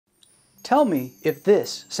Tell me if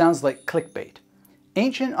this sounds like clickbait.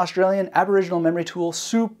 Ancient Australian Aboriginal memory tool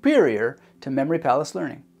superior to Memory Palace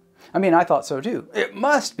learning. I mean, I thought so too. It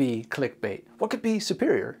must be clickbait. What could be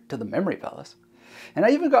superior to the Memory Palace? And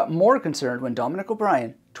I even got more concerned when Dominic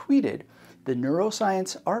O'Brien tweeted the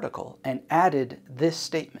neuroscience article and added this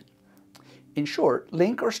statement. In short,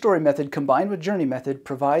 link or story method combined with journey method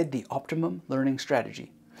provide the optimum learning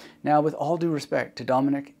strategy. Now, with all due respect to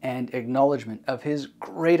Dominic and acknowledgement of his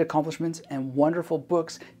great accomplishments and wonderful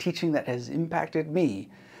books teaching that has impacted me,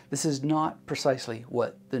 this is not precisely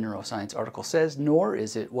what the neuroscience article says, nor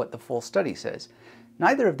is it what the full study says.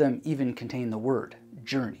 Neither of them even contain the word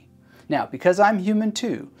journey. Now, because I'm human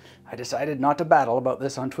too, I decided not to battle about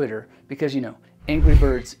this on Twitter because, you know, angry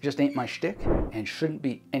birds just ain't my shtick and shouldn't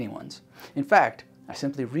be anyone's. In fact, I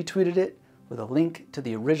simply retweeted it with a link to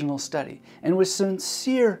the original study, and with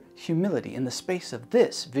sincere humility in the space of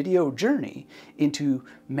this video journey into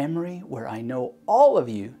memory where I know all of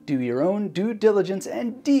you do your own due diligence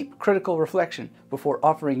and deep critical reflection before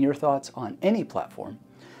offering your thoughts on any platform,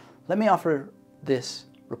 let me offer this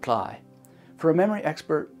reply. For a memory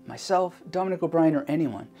expert, myself, Dominic O'Brien, or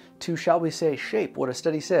anyone, to, shall we say, shape what a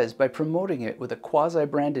study says by promoting it with a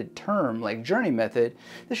quasi-branded term like journey method,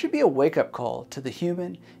 this should be a wake-up call to the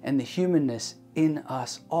human and the humanness in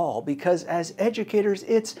us all, because as educators,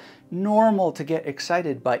 it's normal to get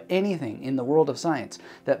excited by anything in the world of science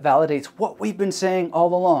that validates what we've been saying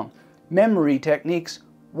all along. Memory techniques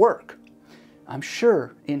work. I'm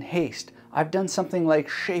sure in haste, I've done something like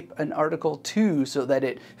shape an article too so that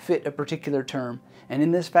it fit a particular term. And in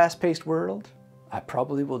this fast-paced world, I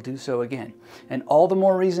probably will do so again. And all the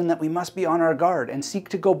more reason that we must be on our guard and seek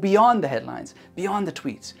to go beyond the headlines, beyond the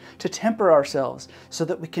tweets, to temper ourselves so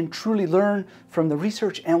that we can truly learn from the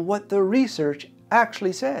research and what the research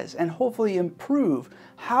actually says, and hopefully improve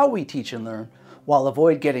how we teach and learn while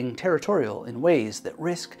avoid getting territorial in ways that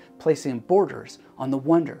risk placing borders on the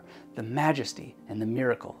wonder, the majesty, and the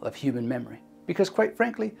miracle of human memory. Because quite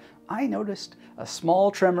frankly, I noticed a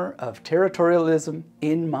small tremor of territorialism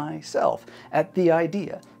in myself at the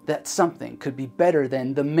idea that something could be better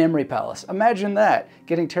than the Memory Palace. Imagine that,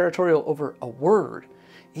 getting territorial over a word,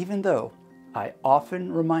 even though I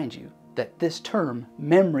often remind you that this term,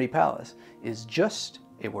 Memory Palace, is just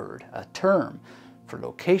a word, a term for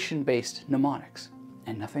location-based mnemonics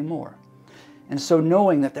and nothing more. And so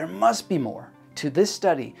knowing that there must be more to this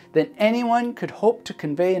study than anyone could hope to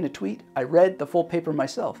convey in a tweet, I read the full paper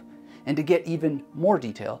myself. And to get even more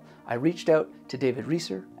detail, I reached out to David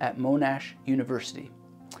Reeser at Monash University.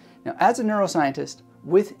 Now, as a neuroscientist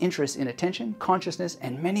with interest in attention, consciousness,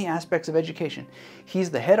 and many aspects of education, he's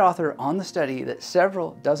the head author on the study that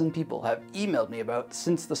several dozen people have emailed me about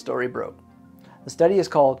since the story broke. The study is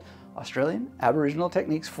called Australian Aboriginal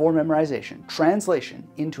Techniques for Memorization, Translation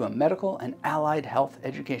into a Medical and Allied Health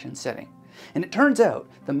Education Setting. And it turns out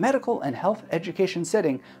the medical and health education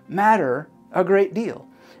setting matter a great deal.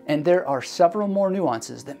 And there are several more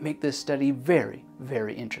nuances that make this study very,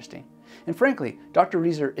 very interesting. And frankly, Dr.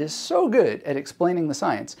 Reeser is so good at explaining the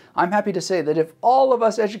science, I'm happy to say that if all of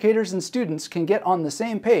us educators and students can get on the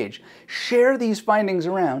same page, share these findings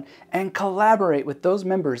around, and collaborate with those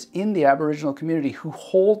members in the Aboriginal community who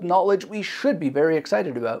hold knowledge we should be very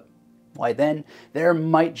excited about, why then there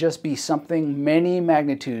might just be something many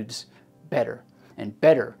magnitudes better, and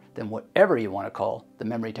better than whatever you want to call the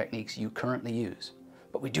memory techniques you currently use.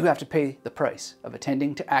 But we do have to pay the price of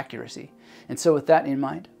attending to accuracy. And so with that in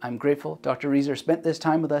mind, I'm grateful Dr. Reeser spent this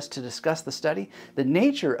time with us to discuss the study, the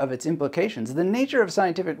nature of its implications, the nature of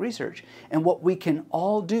scientific research, and what we can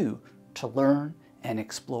all do to learn and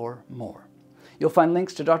explore more. You'll find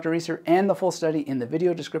links to Dr. Reeser and the full study in the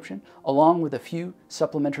video description, along with a few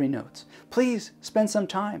supplementary notes. Please spend some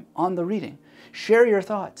time on the reading. Share your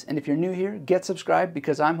thoughts, and if you're new here, get subscribed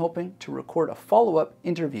because I'm hoping to record a follow-up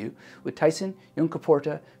interview with Tyson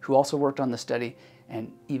Yunkaporta, who also worked on the study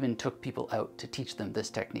and even took people out to teach them this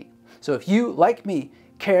technique. So if you, like me,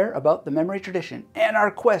 care about the memory tradition and our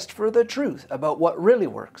quest for the truth about what really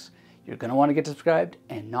works, you're going to want to get subscribed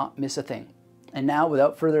and not miss a thing. And now,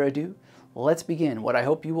 without further ado, let's begin what I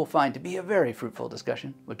hope you will find to be a very fruitful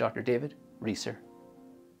discussion with Dr. David Reeser.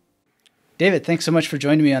 David, thanks so much for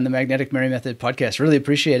joining me on the Magnetic Memory Method podcast. Really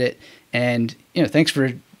appreciate it. And, thanks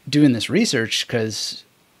for doing this research because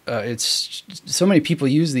it's so many people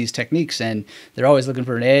use these techniques and they're always looking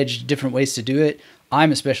for an edge, different ways to do it.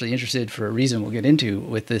 I'm especially interested for a reason we'll get into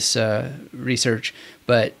with this research,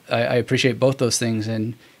 but I appreciate both those things.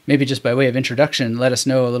 And maybe just by way of introduction, let us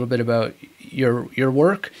know a little bit about your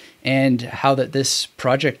work and how this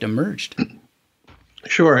project emerged.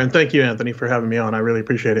 Sure. And thank you, Anthony, for having me on. I really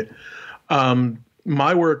appreciate it.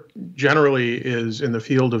 my work generally is in the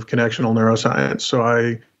field of connectional neuroscience. So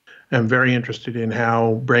I am very interested in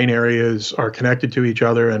how brain areas are connected to each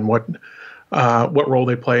other and what role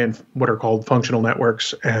they play in what are called functional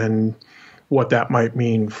networks and what that might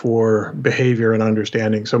mean for behavior and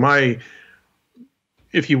understanding. So my,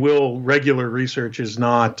 if you will, regular research is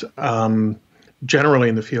not generally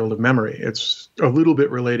in the field of memory. It's a little bit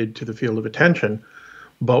related to the field of attention.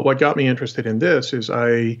 But what got me interested in this is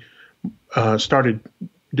I started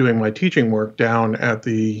doing my teaching work down at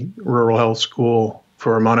the Rural Health School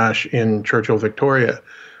for Monash in Churchill, Victoria,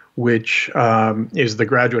 which is the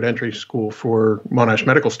graduate entry school for Monash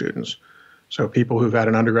medical students. So people who've had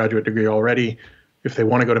an undergraduate degree already, if they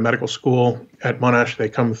want to go to medical school at Monash, they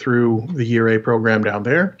come through the Year A program down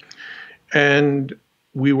there. And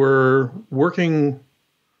we were working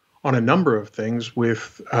on a number of things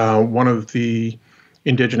with one of the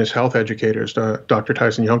Indigenous health educators, Dr.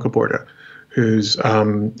 Tyson Yunkaporta, who's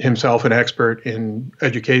himself an expert in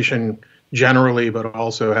education generally, but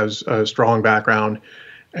also has a strong background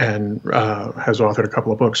and has authored a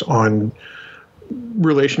couple of books on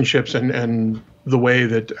relationships and the way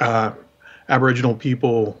that Aboriginal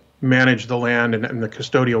people manage the land and the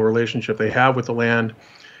custodial relationship they have with the land.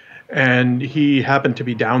 And he happened to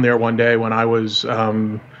be down there one day when I was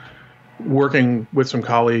working with some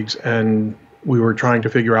colleagues, and we were trying to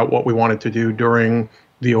figure out what we wanted to do during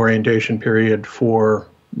the orientation period for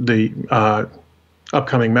the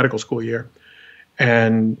upcoming medical school year.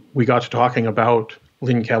 And we got to talking about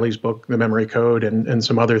Lynn Kelly's book, The Memory Code, and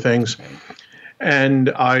some other things. And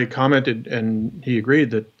I commented, and he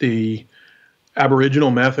agreed, that the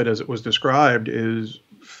Aboriginal method, as it was described, is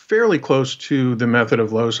fairly close to the method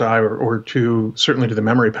of loci or to certainly to the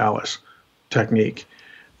memory palace technique.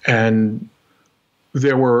 And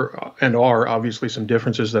there were and are obviously some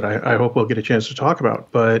differences that I hope we'll get a chance to talk about.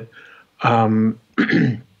 But one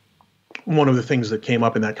of the things that came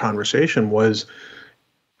up in that conversation was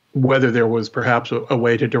whether there was perhaps a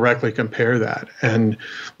way to directly compare that. And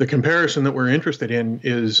the comparison that we're interested in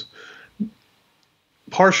is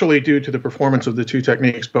partially due to the performance of the two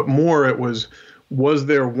techniques, but more it was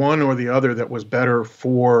there one or the other that was better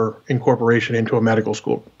for incorporation into a medical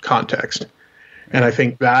school context? And I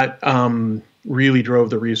think that really drove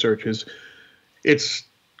the research. It's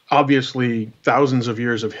obviously thousands of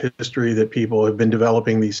years of history that people have been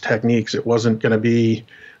developing these techniques. It wasn't going to be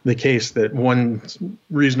the case that one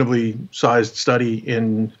reasonably sized study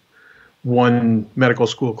in one medical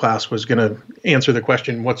school class was going to answer the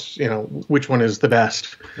question, which one is the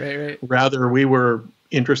best? Right. Rather, we were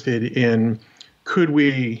interested in, could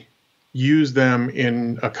we use them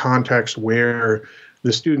in a context where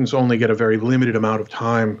the students only get a very limited amount of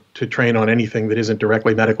time to train on anything that isn't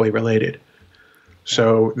directly medically related?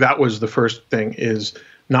 So that was the first thing, is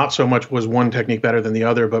not so much was one technique better than the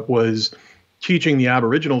other, but was teaching the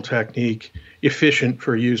Aboriginal technique efficient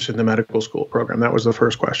for use in the medical school program? That was the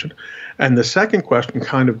first question. And the second question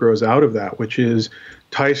kind of grows out of that, which is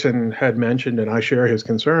Tyson had mentioned, and I share his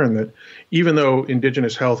concern, that even though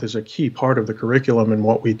Indigenous health is a key part of the curriculum and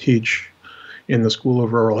what we teach in the School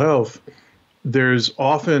of Rural Health, there's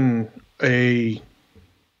often an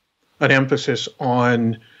emphasis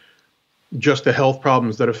on just the health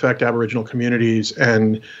problems that affect Aboriginal communities,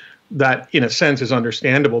 and that, in a sense, is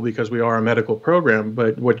understandable because we are a medical program.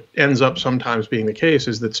 But what ends up sometimes being the case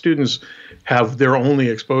is that students have their only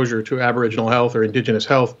exposure to Aboriginal health or Indigenous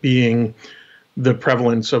health being the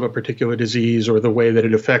prevalence of a particular disease or the way that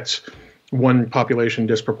it affects one population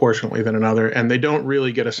disproportionately than another, and they don't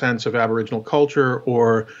really get a sense of Aboriginal culture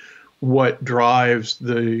or what drives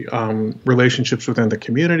the relationships within the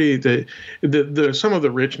community. The some of the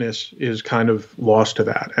richness is kind of lost to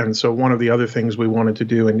that. And so one of the other things we wanted to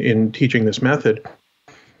do in teaching this method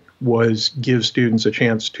was give students a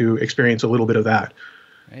chance to experience a little bit of that,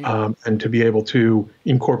 right. And to be able to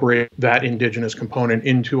incorporate that Indigenous component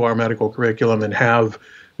into our medical curriculum and have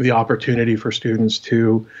the opportunity for students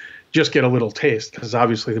to just get a little taste, because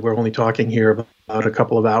obviously we're only talking here about a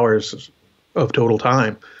couple of hours of total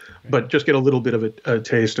time. But just get a little bit of a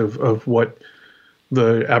taste of what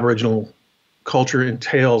the Aboriginal culture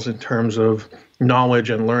entails in terms of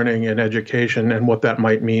knowledge and learning and education and what that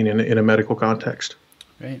might mean in a medical context.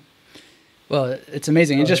 Right. Well, it's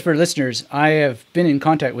amazing. And just for listeners, I have been in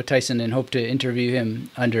contact with Tyson and hope to interview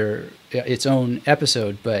him under its own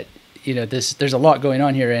episode. But, there's a lot going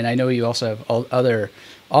on here. And I know you also have other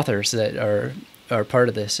authors that are part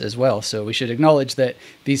of this as well. So we should acknowledge that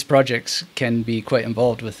these projects can be quite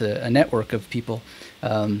involved with a network of people.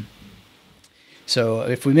 So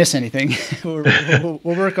if we miss anything, we'll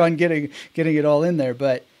work on getting it all in there.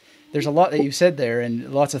 But there's a lot that you said there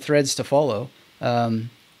and lots of threads to follow.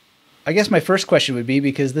 I guess my first question would be,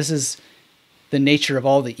 because this is the nature of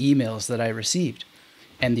all the emails that I received,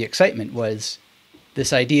 and the excitement was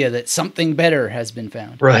this idea that something better has been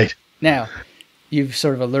found. Right. Now, you've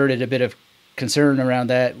sort of alerted a bit of concern around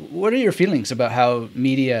that. What are your feelings about how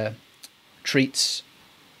media treats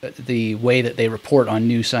the way that they report on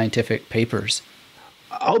new scientific papers?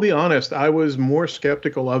 I'll be honest, I was more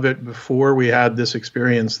skeptical of it before we had this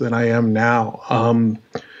experience than I am now.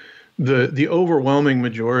 The overwhelming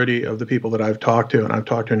majority of the people that I've talked to, and I've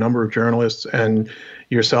talked to a number of journalists and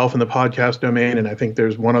yourself in the podcast domain, and I think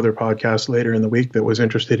there's one other podcast later in the week that was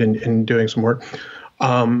interested in doing some work.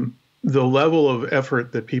 The level of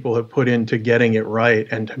effort that people have put into getting it right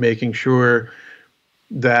and to making sure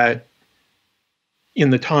that in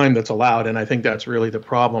the time that's allowed, and I think that's really the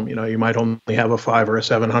problem. You know, you might only have a 500 or a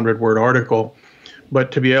 700 word article,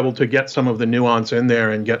 but to be able to get some of the nuance in there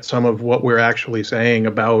and get some of what we're actually saying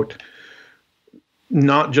about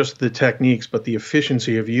not just the techniques, but the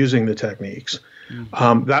efficiency of using the techniques.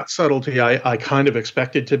 That subtlety I kind of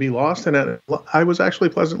expected to be lost, and I was actually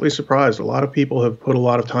pleasantly surprised. A lot of people have put a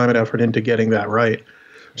lot of time and effort into getting that right.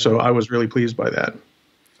 So I was really pleased by that.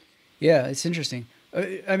 Yeah, it's interesting.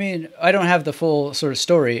 I mean, I don't have the full sort of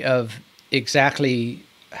story of exactly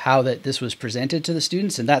how this was presented to the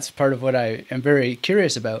students, and that's part of what I am very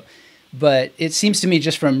curious about. But it seems to me,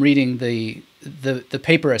 just from reading the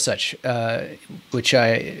paper as such, which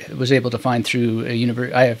I was able to find through a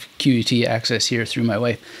university. I have QUT access here through my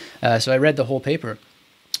wife, so I read the whole paper,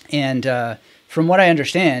 and from what I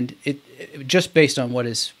understand, it just based on what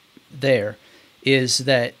is there, is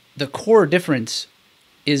that the core difference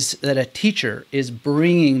is that a teacher is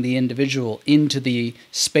bringing the individual into the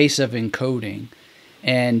space of encoding,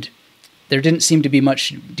 and there didn't seem to be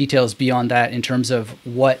much details beyond that in terms of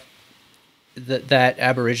what that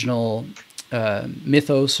Aboriginal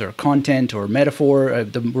mythos or content or metaphor,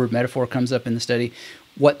 the word metaphor comes up in the study,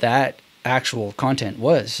 what that actual content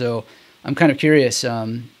was. So I'm kind of curious,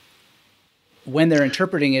 when they're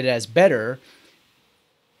interpreting it as better,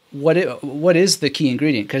 what is the key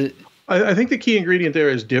ingredient? 'Cause I think the key ingredient there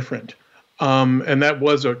is different. And that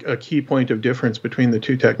was a key point of difference between the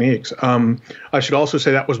two techniques. I should also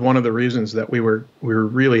say that was one of the reasons that we were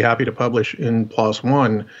really happy to publish in PLOS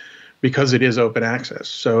One, because it is open access.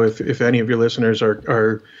 So if any of your listeners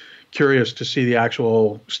are curious to see the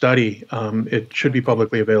actual study, it should be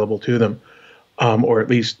publicly available to them, or at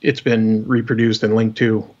least it's been reproduced and linked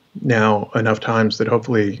to now enough times that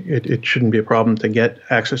hopefully it shouldn't be a problem to get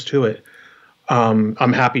access to it.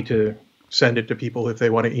 I'm happy to send it to people if they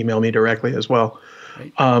want to email me directly as well.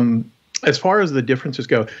 Right. As far as the differences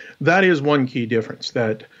go, that is one key difference,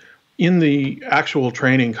 that in the actual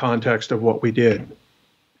training context of what we did,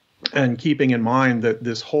 and keeping in mind that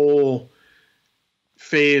this whole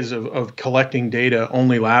phase of collecting data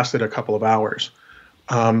only lasted a couple of hours,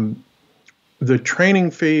 the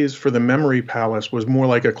training phase for the Memory Palace was more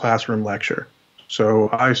like a classroom lecture. So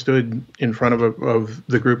I stood in front of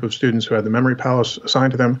the group of students who had the Memory Palace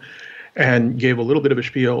assigned to them and gave a little bit of a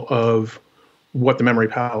spiel of what the Memory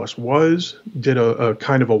Palace was, did a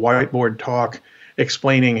kind of a whiteboard talk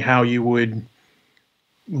explaining how you would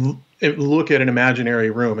look at an imaginary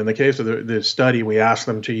room. In the case of the study, we asked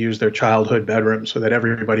them to use their childhood bedroom so that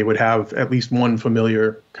everybody would have at least one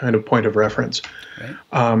familiar kind of point of reference.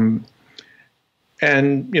 Right.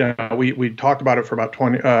 And, you know, we talked about it for about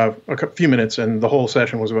a few minutes, and the whole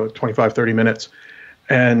session was about 25, 30 minutes.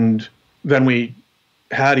 And then we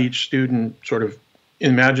had each student sort of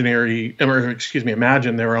imagine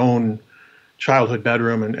their own childhood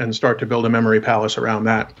bedroom and start to build a memory palace around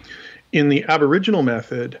that. In the Aboriginal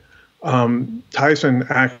method, Tyson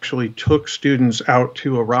actually took students out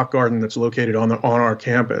to a rock garden that's located on our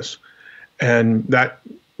campus, and that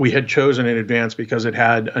we had chosen in advance because it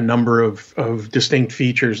had a number of distinct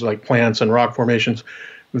features like plants and rock formations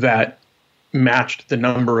that matched the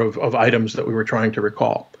number of items that we were trying to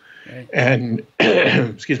recall. Okay. And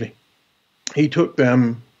excuse me, he took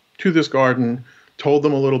them to this garden, told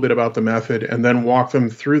them a little bit about the method, and then walked them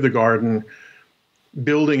through the garden,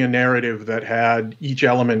 building a narrative that had each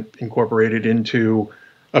element incorporated into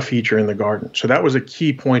a feature in the garden. So that was a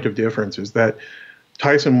key point of difference, is that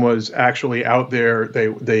Tyson was actually out there.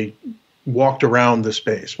 They walked around the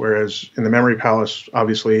space, whereas in the Memory Palace,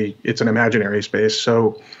 obviously, it's an imaginary space.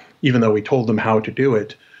 So even though we told them how to do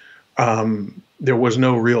it, there was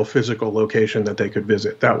no real physical location that they could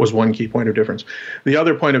visit. That was one key point of difference. The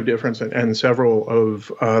other point of difference, and several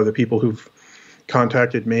of the people who've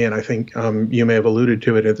contacted me, and I think you may have alluded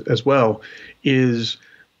to it as well, is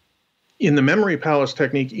in the memory palace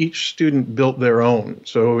technique, each student built their own.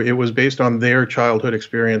 So it was based on their childhood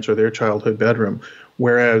experience or their childhood bedroom.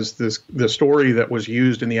 Whereas the story that was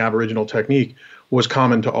used in the Aboriginal technique was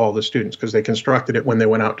common to all the students because they constructed it when they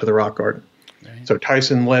went out to the rock garden. Right. So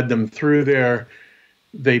Tyson led them through there.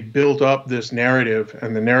 They built up this narrative,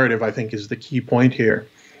 and the narrative, I think, is the key point here.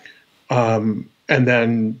 And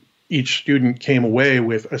then each student came away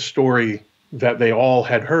with a story that they all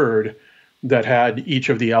had heard that had each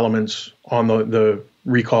of the elements on the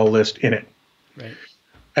recall list in it. Right.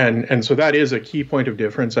 And so that is a key point of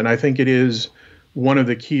difference. And I think it is one of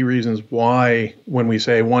the key reasons why when we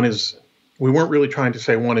say we weren't really trying to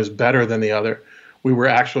say one is better than the other. We were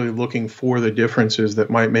actually looking for the differences that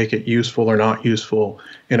might make it useful or not useful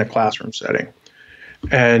in a classroom setting.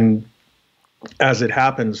 And as it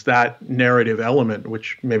happens, that narrative element,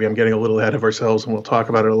 which maybe I'm getting a little ahead of ourselves and we'll talk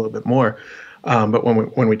about it a little bit more, but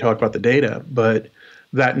when we talk about the data, but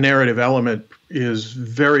that narrative element is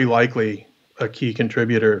very likely a key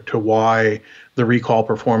contributor to why the recall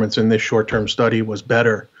performance in this short-term study was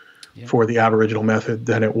better for the Aboriginal method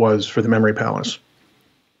than it was for the memory palace.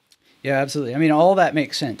 Yeah, absolutely. I mean, all that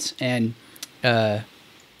makes sense. And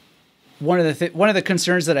one of the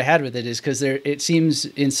concerns that I had with it is because it seems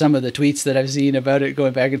in some of the tweets that I've seen about it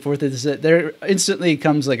going back and forth is that there instantly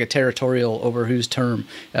comes like a territorial over whose term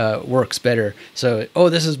works better. So,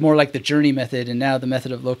 this is more like the journey method, and now the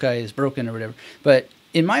method of loci is broken or whatever. But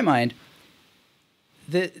in my mind,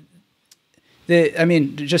 just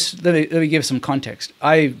let me give some context.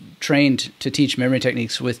 I trained to teach memory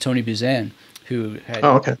techniques with Tony Buzan, who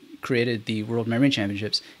had created the World Memory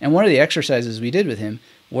Championships. And one of the exercises we did with him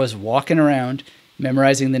was walking around,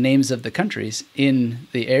 memorizing the names of the countries in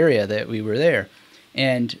the area that we were there.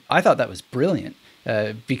 And I thought that was brilliant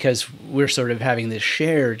because we're sort of having this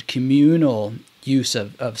shared communal use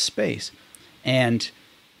of space and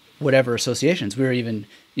whatever associations. We were even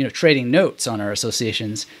trading notes on our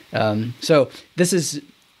associations. So this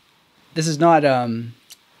is not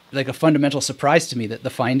like a fundamental surprise to me that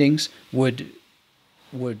the findings would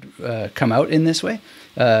come out in this way,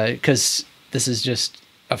 because this is just,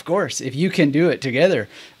 of course, if you can do it together,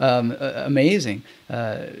 amazing.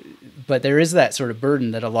 But there is that sort of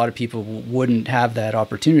burden that a lot of people wouldn't have that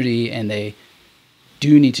opportunity, and they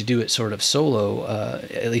do need to do it sort of solo,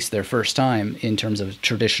 at least their first time in terms of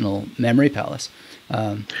traditional memory palace.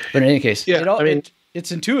 But in any case,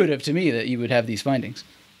 it's intuitive to me that you would have these findings.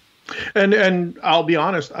 And I'll be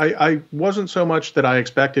honest, I wasn't so much that I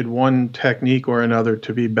expected one technique or another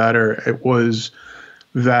to be better. It was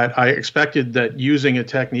that I expected that using a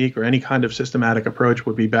technique or any kind of systematic approach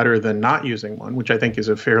would be better than not using one, which I think is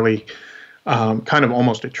a fairly kind of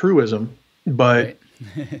almost a truism. But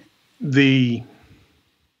right.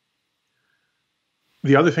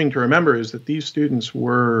 The other thing to remember is that these students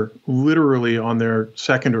were literally on their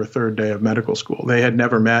second or third day of medical school. They had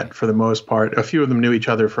never met for the most part. A few of them knew each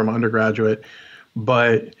other from undergraduate,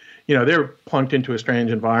 but they're plunked into a strange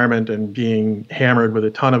environment and being hammered with a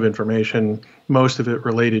ton of information, most of it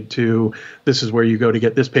related to this is where you go to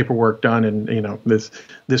get this paperwork done, and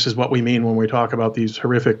this is what we mean when we talk about these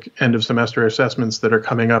horrific end of semester assessments that are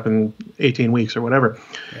coming up in 18 weeks or whatever.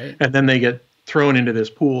 Right. And then they get thrown into this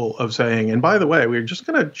pool of saying, and by the way, we're just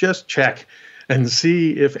going to just check and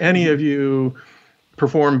see if any of you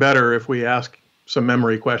perform better if we ask some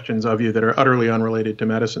memory questions of you that are utterly unrelated to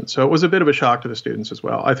medicine. So it was a bit of a shock to the students as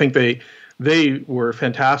well. I think they were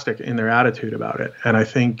fantastic in their attitude about it. And I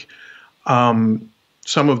think some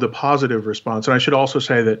of the positive response, and I should also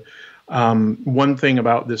say that one thing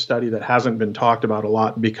about this study that hasn't been talked about a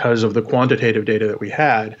lot because of the quantitative data that we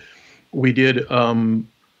had, we did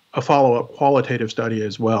a follow-up qualitative study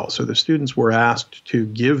as well. So the students were asked to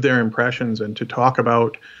give their impressions and to talk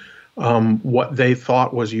about what they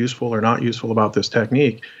thought was useful or not useful about this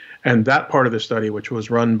technique. And that part of the study, which was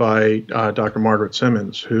run by Dr. Margaret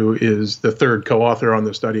Simmons, who is the third co-author on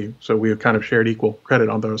the study, so we have kind of shared equal credit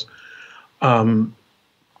on those.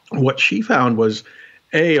 What she found was,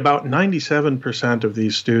 about 97% of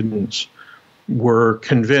these students were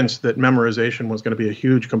convinced that memorization was going to be a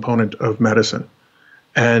huge component of medicine.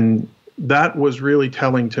 And that was really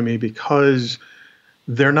telling to me because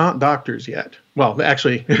they're not doctors yet. Well,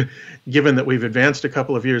 actually, given that we've advanced a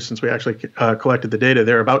couple of years since we actually collected the data,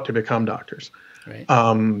 they're about to become doctors. Right.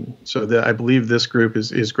 So I believe this group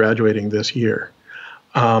is graduating this year.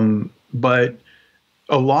 But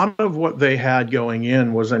a lot of what they had going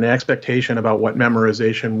in was an expectation about what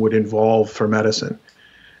memorization would involve for medicine.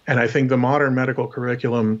 And I think the modern medical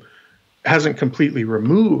curriculum hasn't completely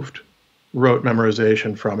removed rote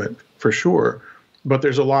memorization from it, for sure, but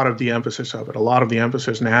there's a lot of de-emphasis of it. A lot of the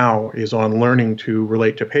emphasis now is on learning to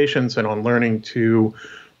relate to patients and on learning to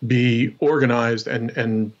be organized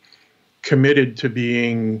and committed to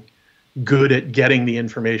being good at getting the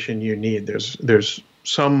information you need. There's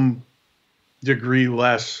some degree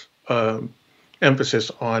less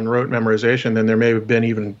emphasis on rote memorization than there may have been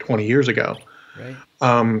even 20 years ago. Right.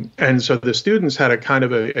 And so the students had a kind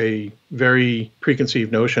of a very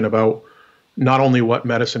preconceived notion about not only what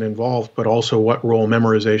medicine involved, but also what role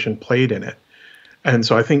memorization played in it. And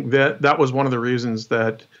so I think that was one of the reasons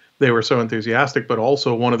that they were so enthusiastic, but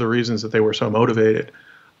also one of the reasons that they were so motivated.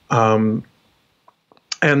 And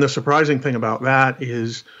the surprising thing about that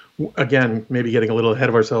is, again, maybe getting a little ahead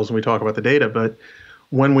of ourselves when we talk about the data, but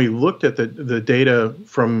when we looked at the data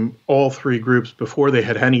from all three groups before they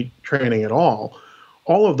had any training at all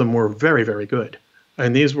of them were very, very good.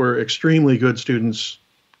 And these were extremely good students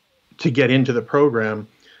to get into the program.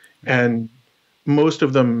 And most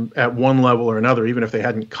of them at one level or another, even if they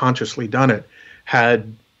hadn't consciously done it,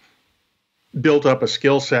 had built up a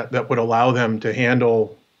skill set that would allow them to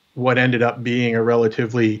handle what ended up being a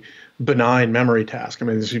relatively benign memory task. I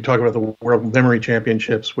mean, as you talk about the World Memory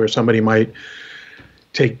Championships, where somebody might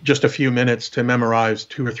take just a few minutes to memorize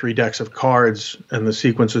 2 or 3 decks of cards and the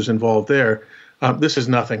sequences involved there. This is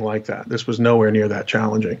nothing like that. This was nowhere near that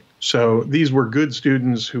challenging. So these were good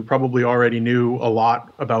students who probably already knew a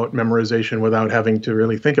lot about memorization without having to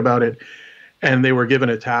really think about it. And they were given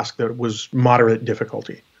a task that was moderate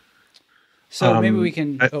difficulty. So maybe we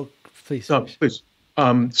can, please. No, please.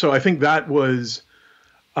 So I think that was,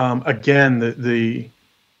 again, the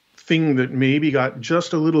thing that maybe got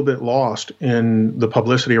just a little bit lost in the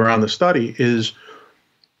publicity around the study is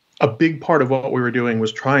a big part of what we were doing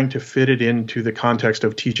was trying to fit it into the context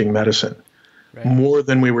of teaching medicine, right, more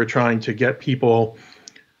than we were trying to get people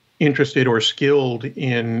interested or skilled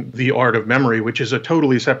in the art of memory, which is a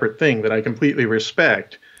totally separate thing that I completely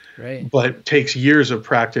respect, right, but takes years of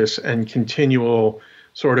practice and continual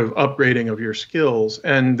sort of upgrading of your skills.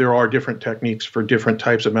 And there are different techniques for different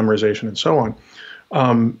types of memorization and so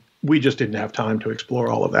on. We just didn't have time to explore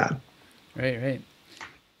all of that. Right.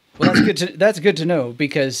 Well, that's good to know,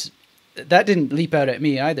 because that didn't leap out at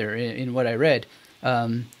me either in what I read,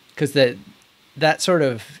 because that sort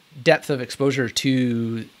of depth of exposure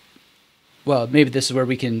to, well, maybe this is where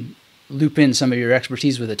we can loop in some of your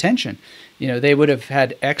expertise with attention. You know, they would have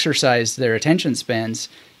had exercised their attention spans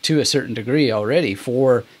to a certain degree already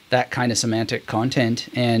for that kind of semantic content.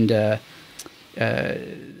 And,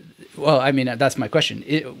 well, I mean, that's my question.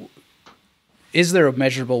 Is there a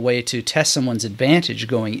measurable way to test someone's advantage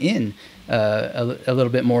going in a little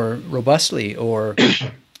bit more robustly, or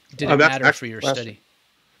did it matter for your study?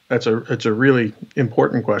 It's a really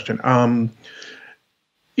important question.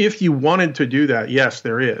 If you wanted to do that, yes,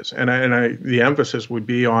 there is. And the emphasis would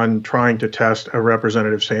be on trying to test a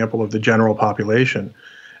representative sample of the general population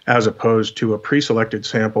as opposed to a pre-selected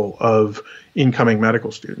sample of incoming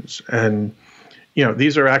medical students. And, you know,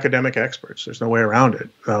 these are academic experts. There's no way around it.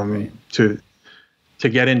 Right. To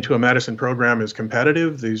get into a medicine program is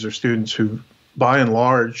competitive. These are students who, by and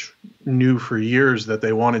large, knew for years that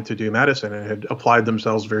they wanted to do medicine and had applied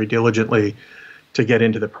themselves very diligently to get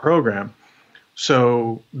into the program.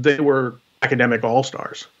 So they were academic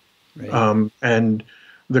all-stars. Right. And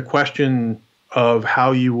the question of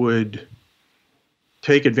how you would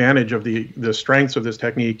take advantage of the strengths of this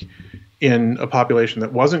technique in a population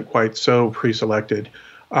that wasn't quite so pre-selected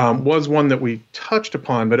was one that we touched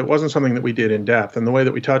upon, but it wasn't something that we did in depth. And the way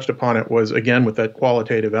that we touched upon it was, again, with that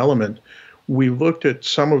qualitative element. We looked at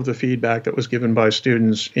some of the feedback that was given by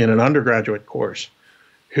students in an undergraduate course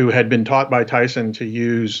who had been taught by Tyson to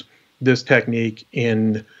use this technique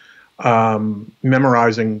in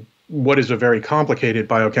memorizing what is a very complicated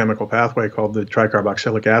biochemical pathway called the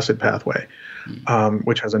tricarboxylic acid pathway,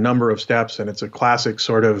 which has a number of steps. And it's a classic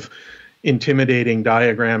sort of intimidating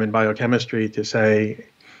diagram in biochemistry to say,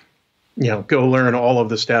 you know, go learn all of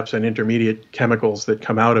the steps and intermediate chemicals that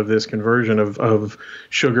come out of this conversion of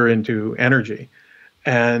sugar into energy.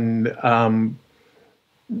 And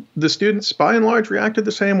the students, by and large, reacted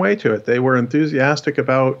the same way to it. They were enthusiastic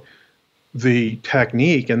about the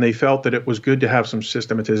technique, and they felt that it was good to have some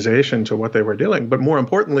systematization to what they were doing. But more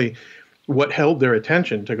importantly, what held their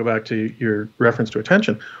attention, to go back to your reference to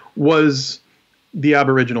attention, was the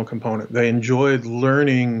Aboriginal component. They enjoyed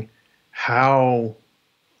learning how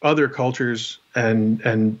other cultures and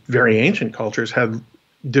very ancient cultures had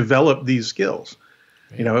developed these skills.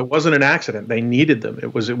 Right. You know, it wasn't an accident. They needed them.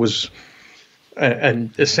 It was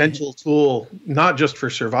an essential tool, not just for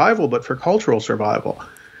survival, but for cultural survival.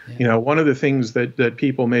 Yeah. You know, one of the things that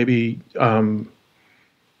people maybe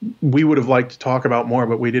we would have liked to talk about more,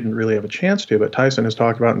 but we didn't really have a chance to, but Tyson has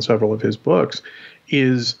talked about in several of his books,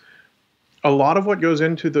 is a lot of what goes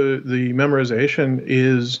into the memorization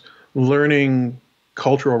is learning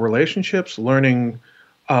cultural relationships, learning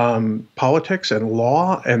politics and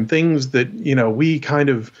law and things that, we kind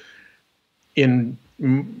of in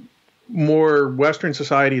more Western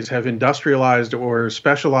societies have industrialized or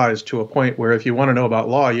specialized to a point where if you want to know about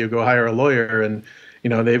law, you go hire a lawyer and,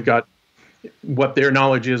 they've got what their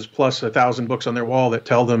knowledge is plus 1,000 books on their wall that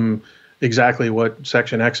tell them exactly what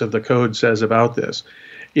Section X of the code says about this.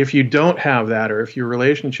 If you don't have that, or if your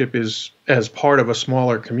relationship is as part of a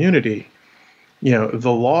smaller community,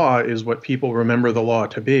 the law is what people remember the law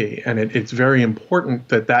to be. And it's very important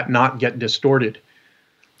that not get distorted.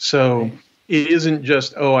 So it isn't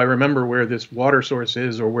just, I remember where this water source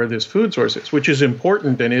is or where this food source is, which is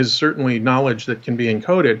important and is certainly knowledge that can be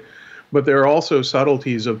encoded. But there are also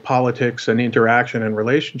subtleties of politics and interaction and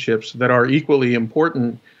relationships that are equally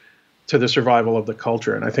important to the survival of the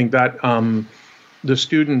culture. And I think that the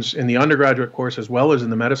students in the undergraduate course as well as in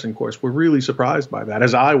the medicine course were really surprised by that,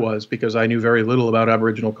 as I was, because I knew very little about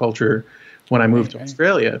Aboriginal culture when I moved to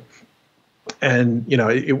Australia. And,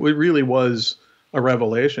 it really was a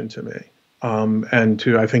revelation to me. And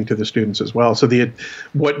I think to the students as well. So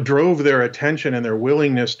what drove their attention and their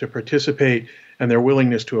willingness to participate and their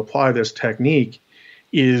willingness to apply this technique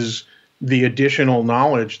is the additional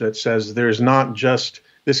knowledge that says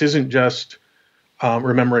this isn't just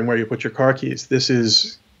remembering where you put your car keys. This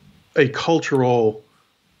is a culturally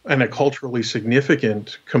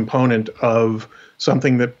significant component of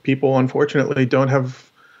something that people unfortunately don't have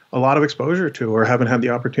a lot of exposure to or haven't had the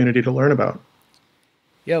opportunity to learn about.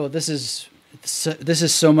 Yeah, well, this is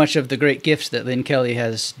so much of the great gift that Lynn Kelly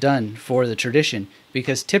has done for the tradition,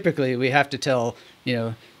 because typically we have to tell,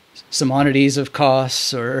 Simonides of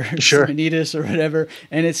Kos or Simonides or whatever,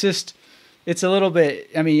 and it's a little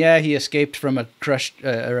bit, he escaped from a crushed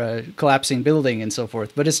or a collapsing building and so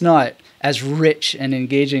forth, but it's not as rich and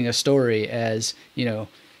engaging a story as,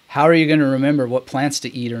 how are you going to remember what plants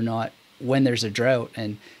to eat or not when there's a drought,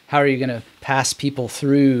 and how are you going to pass people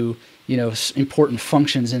through important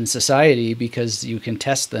functions in society because you can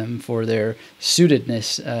test them for their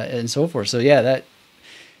suitedness and so forth. So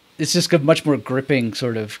it's just a much more gripping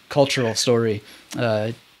sort of cultural story.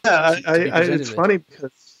 It's funny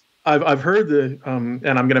because I've heard and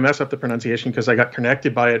I'm going to mess up the pronunciation because I got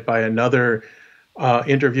connected by it by another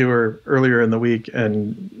interviewer earlier in the week,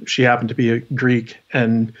 and she happened to be a Greek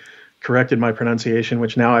and corrected my pronunciation,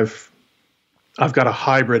 which now I've got a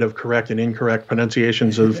hybrid of correct and incorrect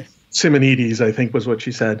pronunciations of Simonides, I think was what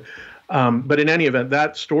she said. But in any event,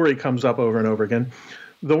 that story comes up over and over again.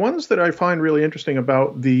 The ones that I find really interesting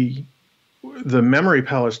about the memory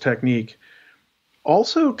palace technique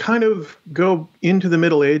also kind of go into the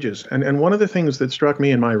Middle Ages. And one of the things that struck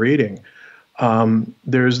me in my reading,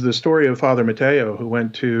 there's the story of Father Mateo, who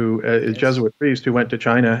went to a Jesuit priest who went to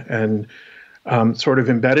China and sort of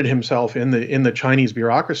embedded himself in the Chinese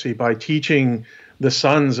bureaucracy by teaching the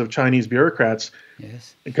sons of Chinese bureaucrats.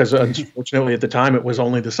 Yes. Because unfortunately at the time it was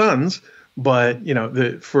only the sons, but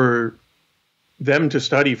for them to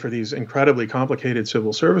study for these incredibly complicated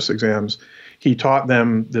civil service exams, he taught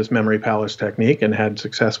them this memory palace technique and had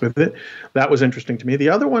success with it. That was interesting to me. The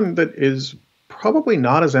other one that is probably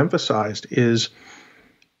not as emphasized is,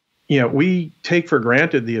 we take for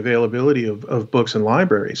granted the availability of books in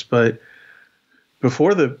libraries, but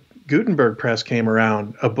before the Gutenberg press came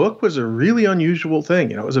around, a book was a really unusual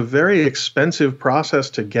thing. It was a very expensive process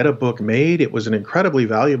to get a book made. It was an incredibly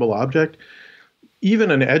valuable object.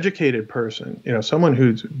 Even an educated person, someone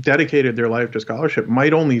who's dedicated their life to scholarship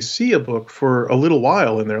might only see a book for a little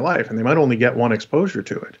while in their life, and they might only get one exposure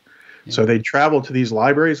to it. Yeah. So they travel to these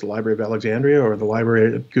libraries, the Library of Alexandria or the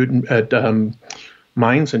library at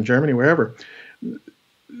Mainz in Germany, wherever.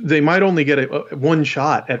 They might only get one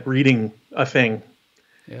shot at reading a thing.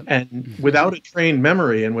 Yep. And without a trained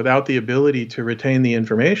memory and without the ability to retain the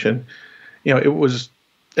information, it was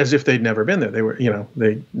as if they'd never been there. They were,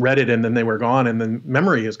 they read it and then they were gone and then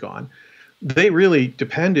memory is gone. They really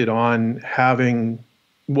depended on having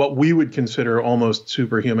what we would consider almost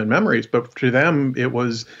superhuman memories. But to them, it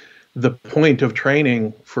was the point of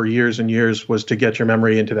training for years and years was to get your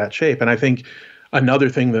memory into that shape. And I think another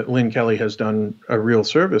thing that Lynn Kelly has done a real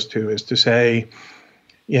service to is to say,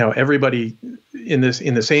 everybody in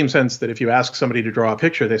the same sense that if you ask somebody to draw a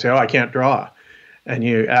picture, they say, I can't draw. And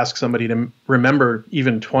you ask somebody to remember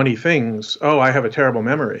even 20 things, I have a terrible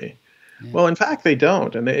memory. Yeah. Well, in fact, they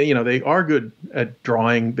don't. And they are good at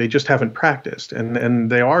drawing. They just haven't practiced. And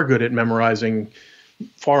they are good at memorizing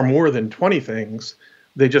far more than 20 things.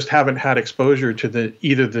 They just haven't had exposure to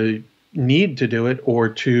either the need to do it or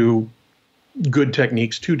to good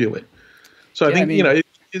techniques to do it. So I think, it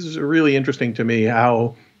is really interesting to me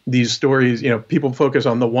how these stories, people focus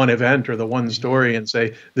on the one event or the one story and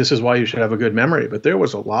say, this is why you should have a good memory. But there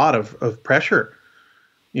was a lot of pressure,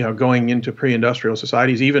 going into pre-industrial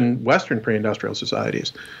societies, even Western pre-industrial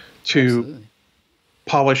societies, to Absolutely.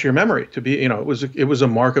 Polish your memory, to be, it was a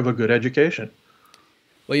mark of a good education.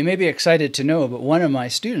 Well, you may be excited to know, but one of my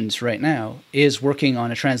students right now is working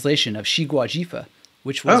on a translation of Shigua Jifa,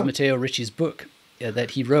 which was Matteo Ricci's book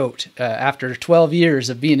that he wrote. After 12 years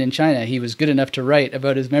of being in China, he was good enough to write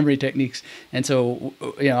about his memory techniques. And so,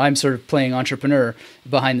 I'm sort of playing entrepreneur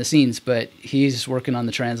behind the scenes, but he's working on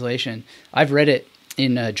the translation. I've read it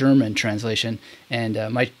in German translation, and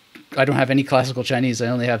I don't have any classical Chinese. I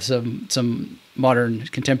only have some modern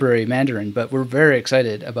contemporary Mandarin, but we're very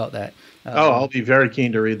excited about that. I'll be very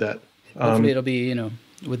keen to read that. Hopefully it'll be,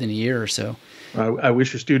 within a year or so. I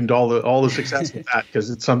wish your student all the success with that, because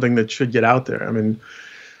it's something that should get out there. I mean,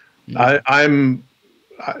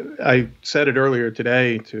 I said it earlier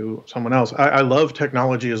today to someone else. I love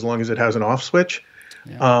technology as long as it has an off switch.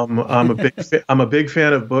 Yeah. I'm a big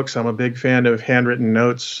fan of books. I'm a big fan of handwritten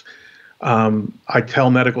notes. I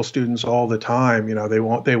tell medical students all the time,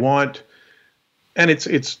 they want, and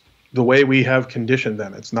it's the way we have conditioned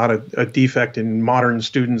them. It's not a defect in modern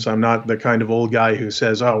students. I'm not the kind of old guy who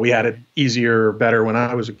says, we had it easier or better when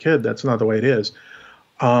I was a kid. That's not the way it is.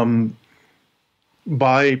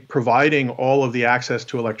 By providing all of the access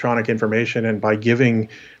to electronic information and by giving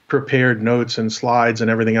prepared notes and slides and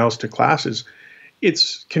everything else to classes,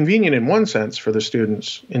 it's convenient in one sense for the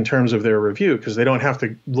students in terms of their review, because they don't have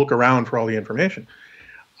to look around for all the information.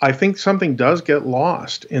 I think something does get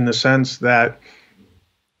lost in the sense that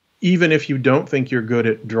even if you don't think you're good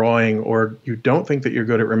at drawing, or you don't think that you're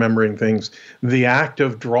good at remembering things, the act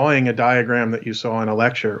of drawing a diagram that you saw in a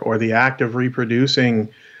lecture, or the act of reproducing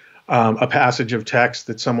a passage of text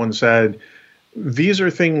that someone said, these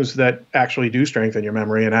are things that actually do strengthen your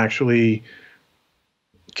memory and actually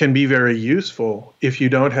can be very useful if you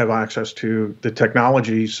don't have access to the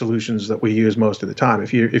technology solutions that we use most of the time.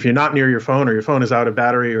 If you're not near your phone, or your phone is out of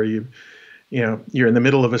battery, or you're in the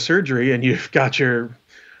middle of a surgery and you've got your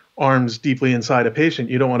arms deeply inside a patient,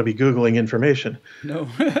 you don't want to be Googling information. No,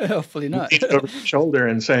 hopefully not. Over your shoulder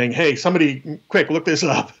and saying, hey, somebody quick, look this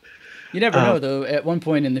up. You never know, though. At one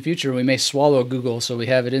point in the future, we may swallow Google, so we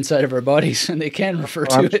have it inside of our bodies, and they can refer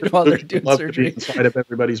to it while they're doing surgery. Inside of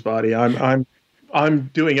everybody's body.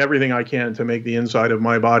 I'm doing everything I can to make the inside of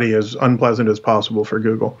my body as unpleasant as possible for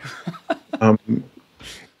Google.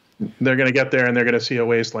 They're going to get there, and they're going to see a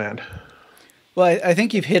wasteland. Well, I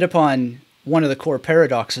think you've hit upon one of the core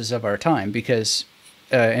paradoxes of our time, because,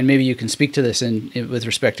 and maybe you can speak to this with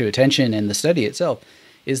respect to attention and the study itself,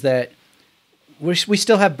 is that we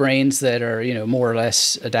still have brains that are, more or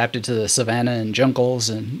less adapted to the savanna and jungles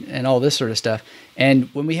and all this sort of stuff. And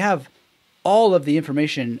when we have all of the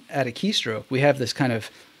information at a keystroke, we have this kind of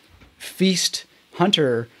feast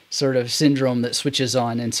hunter sort of syndrome that switches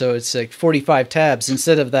on. And so it's like 45 tabs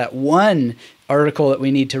instead of that one article that we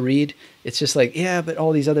need to read. It's just like, yeah, but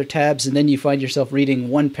all these other tabs. And then you find yourself reading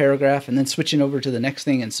one paragraph and then switching over to the next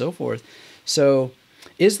thing and so forth. So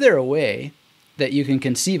is there a way that you can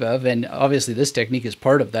conceive of, and obviously this technique is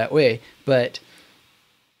part of that way, but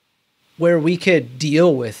where we could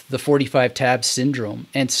deal with the 45 tab syndrome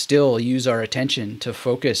and still use our attention to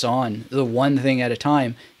focus on the one thing at a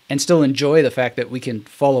time and still enjoy the fact that we can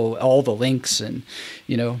follow all the links and,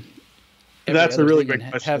 that's a really great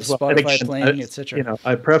question. Have Spotify playing, etc.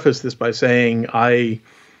 I preface this by saying I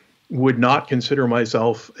would not consider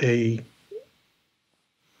myself a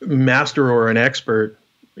master or an expert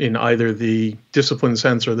in either the discipline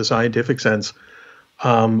sense or the scientific sense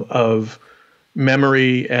of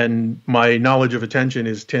memory, and my knowledge of attention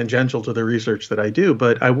is tangential to the research that I do.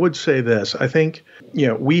 But I would say this. I think,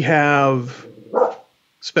 we have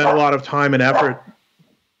spent a lot of time and effort.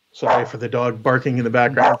 Sorry for the dog barking in the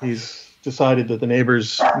background. He's decided that the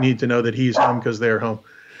neighbors need to know that he's home because they're home.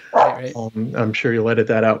 Right. I'm sure you'll edit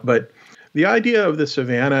that out. But the idea of the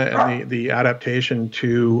savanna and the adaptation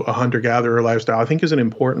to a hunter-gatherer lifestyle, I think, is an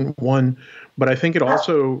important one. But I think it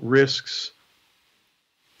also risks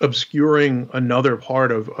obscuring another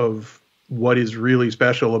part of what is really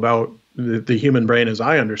special about the human brain as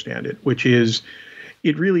I understand it, which is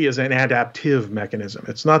it really is an adaptive mechanism.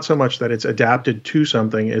 It's not so much that it's adapted to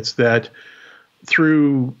something, it's that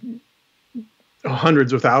through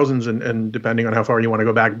hundreds of thousands and depending on how far you want to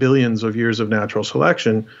go back, billions of years of natural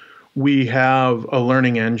selection, we have a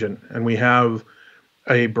learning engine, and we have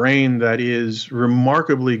a brain that is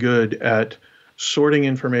remarkably good at sorting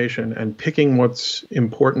information and picking what's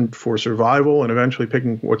important for survival and eventually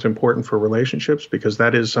picking what's important for relationships, because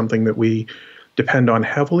that is something that we depend on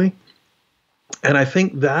heavily. And I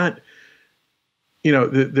think that,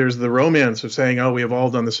 there's the romance of saying, oh, we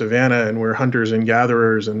evolved on the savannah and we're hunters and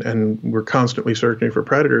gatherers and we're constantly searching for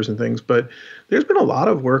predators and things. But there's been a lot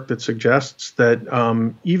of work that suggests that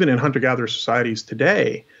even in hunter-gatherer societies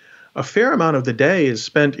today, a fair amount of the day is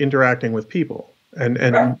spent interacting with people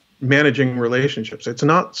and managing relationships. It's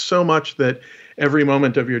not so much that every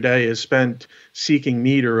moment of your day is spent seeking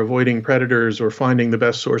meat or avoiding predators or finding the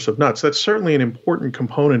best source of nuts. That's certainly an important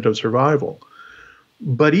component of survival.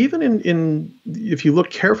 But even in if you look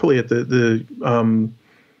carefully at the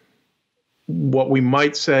what we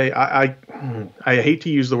might say, I hate to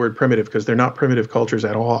use the word primitive because they're not primitive cultures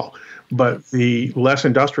at all, but the less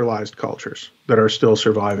industrialized cultures that are still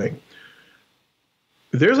surviving,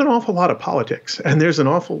 there's an awful lot of politics and there's an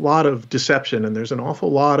awful lot of deception and there's an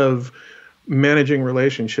awful lot of managing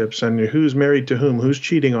relationships and who's married to whom, who's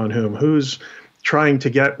cheating on whom, who's trying to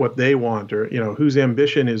get what they want, or whose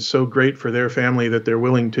ambition is so great for their family that they're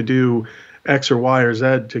willing to do X or Y or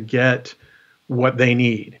Z to get what they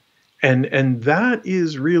need. And that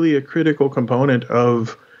is really a critical component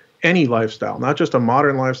of any lifestyle, not just a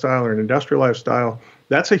modern lifestyle or an industrial lifestyle.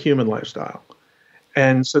 That's a human lifestyle.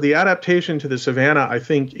 And so the adaptation to the savannah, I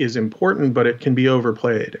think, is important, but it can be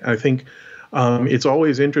overplayed. I think it's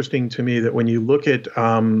always interesting to me that when you look at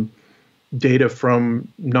data from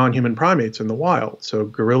non-human primates in the wild, so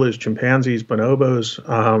gorillas, chimpanzees, bonobos,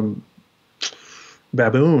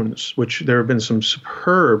 baboons, which there have been some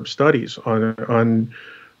superb studies on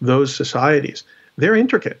those societies. They're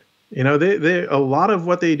intricate. They a lot of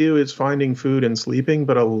what they do is finding food and sleeping,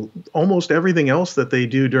 but almost everything else that they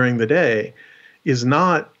do during the day is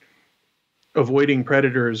not avoiding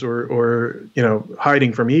predators or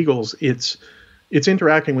hiding from eagles. It's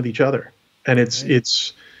interacting with each other, and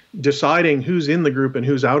it's deciding who's in the group and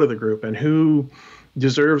who's out of the group and who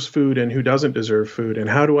deserves food and who doesn't deserve food. And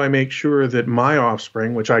how do I make sure that my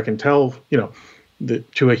offspring, which I can tell,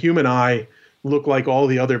 to a human eye, look like all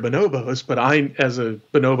the other bonobos, but I, as a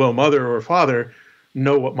bonobo mother or father,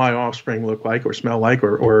 know what my offspring look like or smell like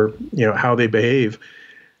or how they behave.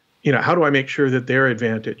 How do I make sure that they're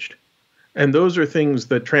advantaged? And those are things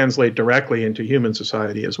that translate directly into human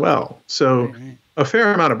society as well. So a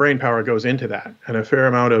fair amount of brain power goes into that, and a fair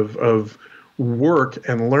amount of work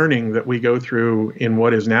and learning that we go through in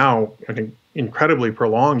what is now an incredibly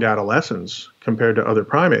prolonged adolescence compared to other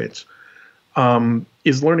primates,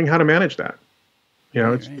 is learning how to manage that.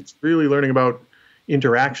 It's really learning about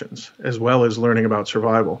interactions as well as learning about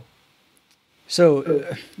survival. So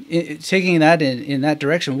taking that in that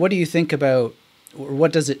direction, what do you think about, or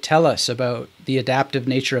what does it tell us about the adaptive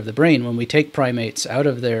nature of the brain when we take primates out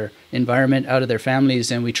of their environment, out of their families,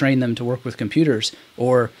 and we train them to work with computers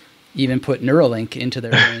or even put Neuralink into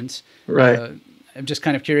their brains? Right. I'm just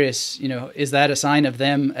kind of curious, is that a sign of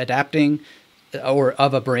them adapting, or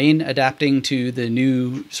of a brain adapting to the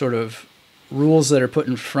new sort of rules that are put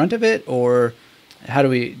in front of it? Or how do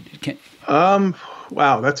we...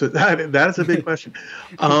 Wow, that's a big question.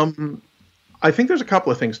 I think there's a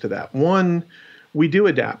couple of things to that. One, we do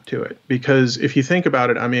adapt to it, because if you think about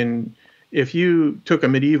it, if you took a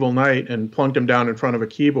medieval knight and plunked him down in front of a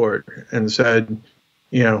keyboard and said,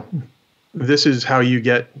 this is how you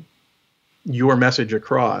get your message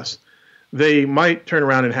across, they might turn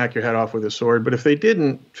around and hack your head off with a sword. But if they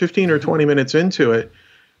didn't, 15 or 20 minutes into it,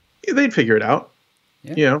 they'd figure it out.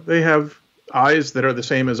 Yeah. They have eyes that are the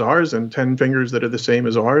same as ours and 10 fingers that are the same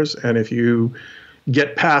as ours. And if you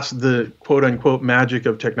get past the quote unquote magic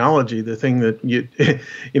of technology, the thing that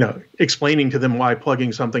explaining to them why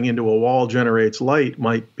plugging something into a wall generates light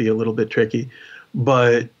might be a little bit tricky.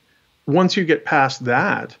 But once you get past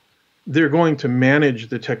that, they're going to manage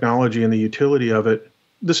the technology and the utility of it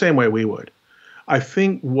the same way we would. I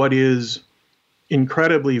think what is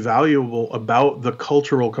incredibly valuable about the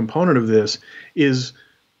cultural component of this is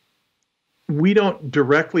we don't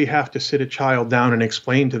directly have to sit a child down and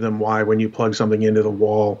explain to them why when you plug something into the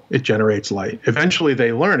wall, it generates light. Eventually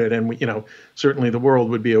they learn it, and certainly the world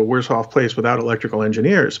would be a worse off place without electrical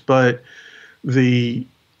engineers. But the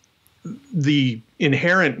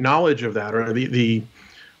inherent knowledge of that, or the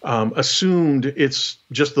assumed it's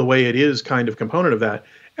just the way it is kind of component of that,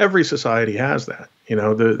 every society has that.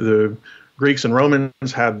 The Greeks and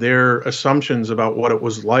Romans had their assumptions about what it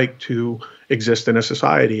was like to exist in a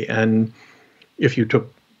society. And if you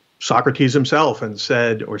took Socrates himself and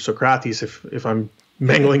said, or Socrates, if I'm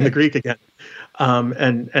mangling the Greek again,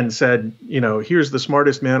 and said, here's the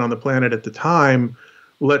smartest man on the planet at the time,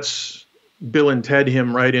 let's Bill and Ted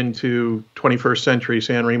him right into 21st century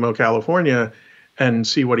San Remo, California, and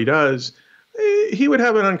see what he does, he would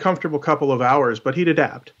have an uncomfortable couple of hours, but he'd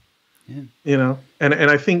adapt. Yeah. You know, and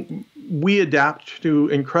I think we adapt to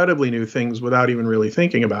incredibly new things without even really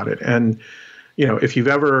thinking about it. And, you know, if you've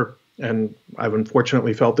ever, and I've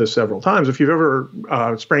unfortunately felt this several times, if you've ever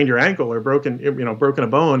sprained your ankle or broken a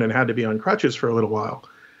bone and had to be on crutches for a little while,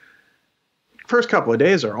 first couple of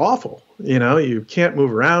days are awful. You know, you can't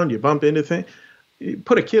move around, you bump into things. You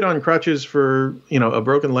put a kid on crutches for, you know, a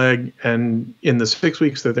broken leg, and in the 6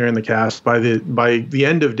 weeks that they're in the cast, by the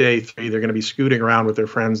end of day 3, they're going to be scooting around with their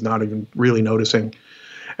friends, not even really noticing.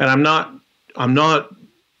 And I'm not,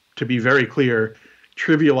 to be very clear,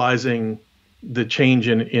 trivializing the change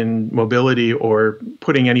in mobility or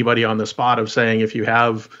putting anybody on the spot of saying if you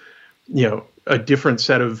have, you know, a different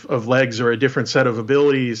set of legs or a different set of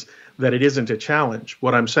abilities, that it isn't a challenge.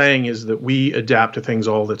 What I'm saying is that we adapt to things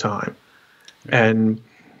all the time. Right. And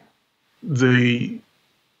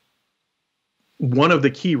one of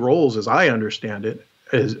the key roles, as I understand it,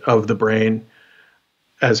 of the brain,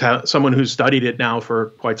 as someone who's studied it now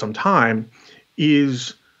for quite some time,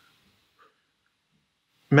 is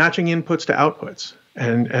matching inputs to outputs.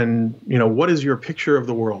 And you know, what is your picture of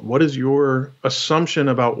the world? What is your assumption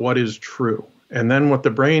about what is true? And then what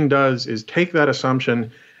the brain does is take that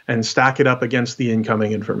assumption and stack it up against the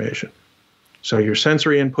incoming information. So your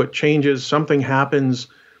sensory input changes, something happens,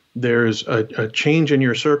 there's a change in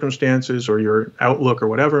your circumstances or your outlook or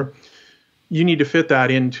whatever. You need to fit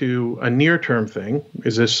that into a near-term thing.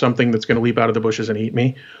 Is this something that's going to leap out of the bushes and eat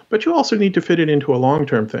me? But you also need to fit it into a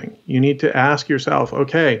long-term thing. You need to ask yourself,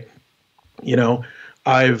 okay, you know,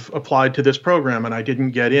 I've applied to this program and I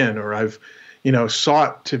didn't get in, or I've, you know,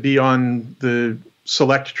 sought to be on the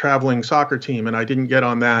select traveling soccer team and I didn't get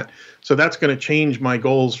on that. So that's going to change my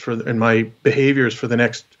goals and my behaviors for the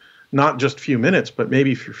next, not just few minutes, but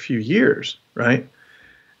maybe for a few years, right?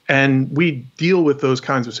 And we deal with those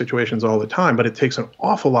kinds of situations all the time, but it takes an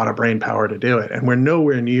awful lot of brain power to do it. And we're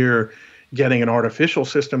nowhere near getting an artificial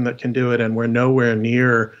system that can do it. And we're nowhere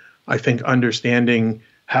near, I think, understanding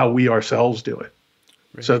how we ourselves do it.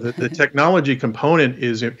 Right. So the technology component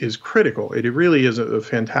is critical. It really is a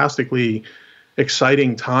fantastically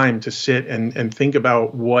exciting time to sit and think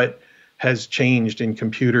about what has changed in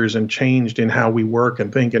computers and changed in how we work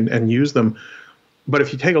and think and use them. But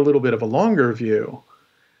if you take a little bit of a longer view,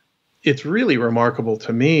 it's really remarkable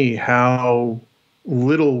to me how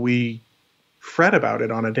little we fret about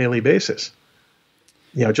it on a daily basis.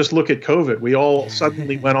 You know, just look at COVID. We all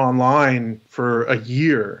suddenly went online for a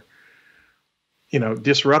year, you know,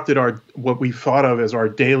 disrupted what we thought of as our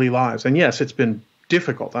daily lives. And yes, it's been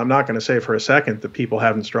difficult. I'm not going to say for a second that people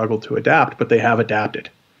haven't struggled to adapt, but they have adapted.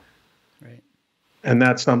 Right. And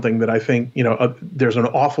that's something that I think, you know, there's an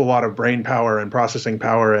awful lot of brain power and processing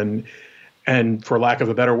power and for lack of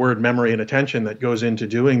a better word, memory and attention that goes into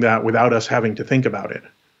doing that without us having to think about it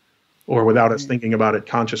or without us thinking about it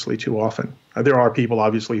consciously too often. There are people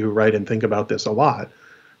obviously who write and think about this a lot,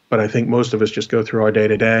 but I think most of us just go through our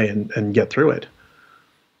day-to-day and get through it.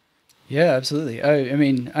 Yeah, absolutely. I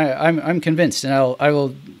mean, I'm convinced, and I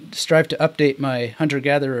will strive to update my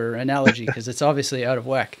hunter-gatherer analogy because it's obviously out of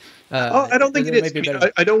whack. I don't think it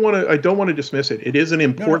is. I don't want to dismiss it. It is an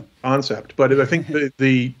important concept, but I think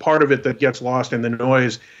the part of it that gets lost in the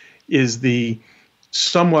noise is the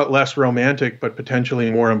somewhat less romantic but potentially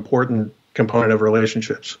more important component of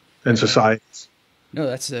relationships and societies. No,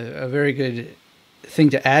 that's a very good thing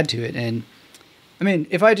to add to it. And I mean,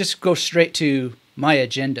 if I just go straight to my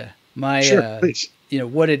agenda, you know,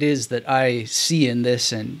 what it is that I see in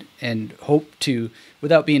this and hope to,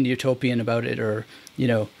 without being utopian about it or, you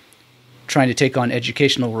know, trying to take on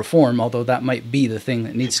educational reform, although that might be the thing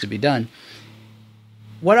that needs to be done.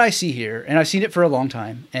 What I see here, and I've seen it for a long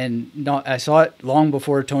time, and I saw it long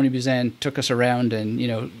before Tony Buzan took us around and, you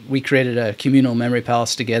know, we created a communal memory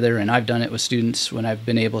palace together, and I've done it with students when I've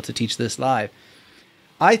been able to teach this live.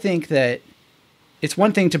 I think that it's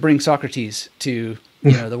one thing to bring Socrates to,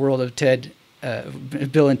 you know, the world of Ted,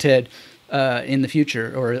 Bill and Ted in the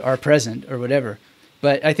future or our present or whatever.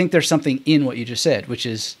 But I think there's something in what you just said, which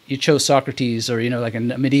is you chose Socrates or, you know, like a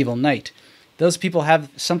medieval knight. Those people have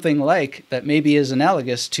something like that maybe is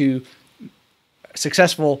analogous to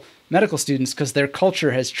successful medical students because their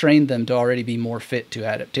culture has trained them to already be more fit to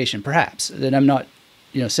adaptation, perhaps. And I'm not,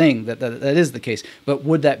 you know, saying that is the case. But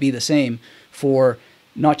would that be the same for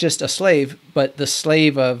not just a slave, but the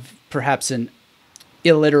slave of perhaps an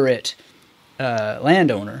illiterate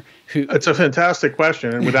landowner? It's a fantastic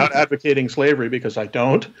question, and without advocating slavery, because I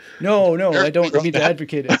don't. No, I don't mean to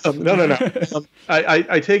advocate it. No.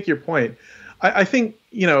 I take your point. I think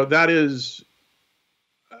that is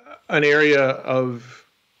an area of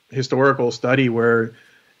historical study where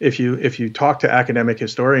if you talk to academic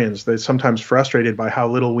historians, they're sometimes frustrated by how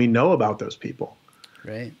little we know about those people.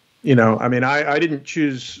 Right. I mean, I didn't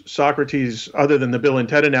choose Socrates other than the Bill and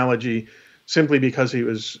Ted analogy simply because he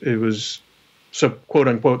was so quote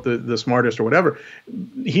unquote the smartest or whatever.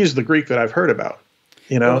 He's the Greek that I've heard about.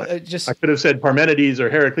 Well, I could have said Parmenides or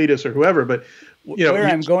Heraclitus or whoever, but where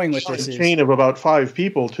I'm going with this is a chain of about 5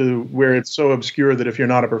 people to where it's so obscure that if you're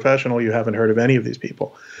not a professional, you haven't heard of any of these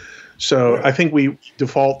people. So I think we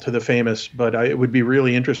default to the famous, but it would be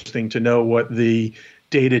really interesting to know what the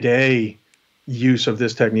day-to-day use of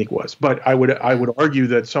this technique was. But I would argue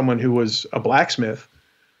that someone who was a blacksmith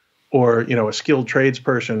or a skilled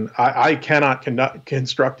tradesperson, I cannot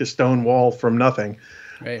construct a stone wall from nothing,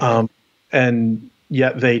 right. And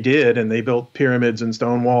yet they did, and they built pyramids and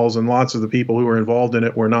stone walls, and lots of the people who were involved in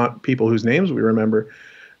it were not people whose names we remember.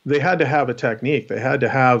 They had to have a technique. They had to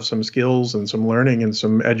have some skills and some learning and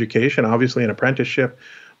some education, obviously an apprenticeship,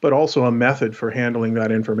 but also a method for handling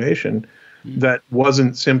that information that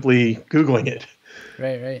wasn't simply Googling it.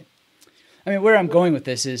 Right. I mean, where I'm going with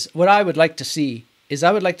this is what I would like to see every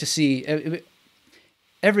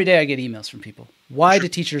day I get emails from people. Why do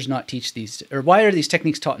teachers not teach these, or why are these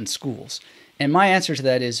techniques taught in schools? And my answer to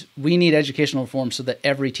that is we need educational reform so that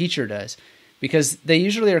every teacher does, because they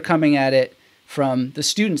usually are coming at it from the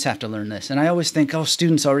students have to learn this. And I always think,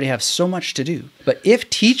 students already have so much to do. But if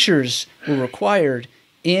teachers were required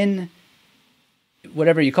in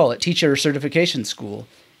whatever you call it, teacher certification school,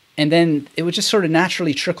 and then it would just sort of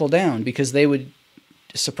naturally trickle down because they would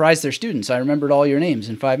surprise their students. I remembered all your names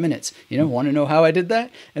in 5 minutes. Want to know how I did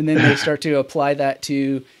that? And then they start to apply that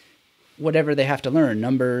to whatever they have to learn,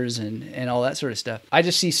 numbers and all that sort of stuff. I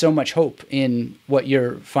just see so much hope in what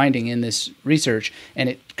you're finding in this research, and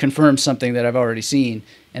it confirms something that I've already seen.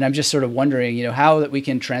 And I'm just sort of wondering, how that we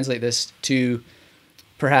can translate this to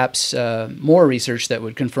perhaps more research that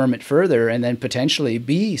would confirm it further, and then potentially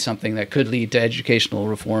be something that could lead to educational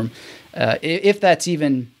reform, if that's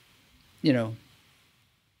even,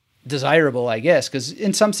 desirable, I guess, because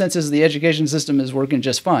in some senses the education system is working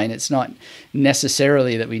just fine. It's not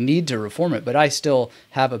necessarily that we need to reform it, but I still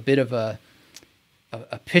have a bit of a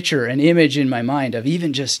picture, an image in my mind of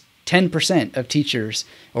even just 10% of teachers,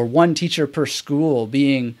 or one teacher per school,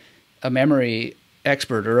 being a memory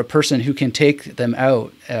expert, or a person who can take them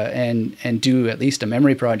out and do at least a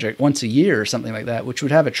memory project once a year or something like that, which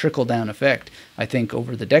would have a trickle down effect, I think,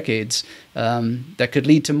 over the decades, that could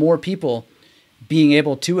lead to more people being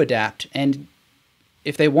able to adapt, and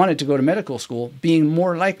if they wanted to go to medical school, being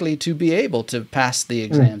more likely to be able to pass the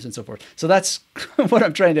exams and so forth. So that's what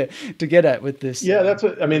I'm trying to get at with this. Yeah, that's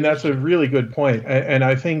a really good point. And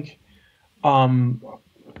I think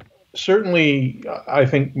certainly I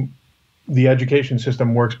think the education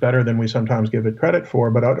system works better than we sometimes give it credit for,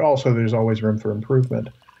 but also there's always room for improvement.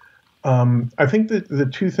 I think that the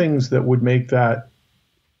two things that would make that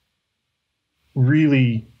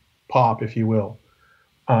really pop, if you will,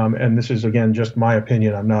 and this is, again, just my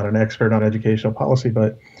opinion. I'm not an expert on educational policy,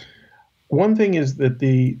 but one thing is that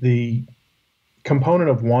the component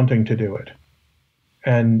of wanting to do it,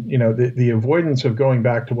 and the avoidance of going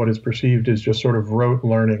back to what is perceived as just sort of rote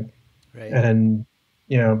learning, right. And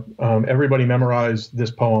everybody memorized this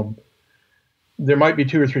poem. There might be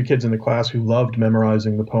 2 or 3 kids in the class who loved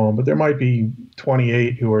memorizing the poem, but there might be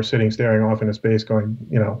 28 who are sitting staring off into space going,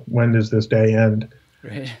 when does this day end?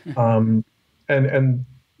 Right. And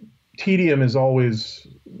tedium is always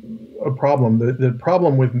a problem. The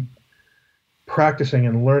problem with practicing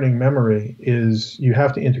and learning memory is you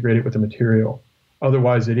have to integrate it with the material.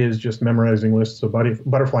 Otherwise, it is just memorizing lists of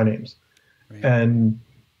butterfly names. Right. And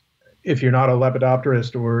if you're not a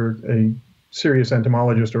lepidopterist or a serious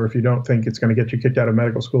entomologist, or if you don't think it's going to get you kicked out of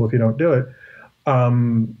medical school if you don't do it,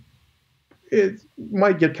 it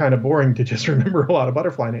might get kind of boring to just remember a lot of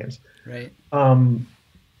butterfly names. Right.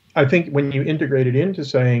 I think when you integrate it into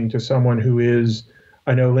saying to someone who is,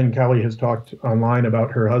 I know Lynn Kelly has talked online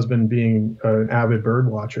about her husband being an avid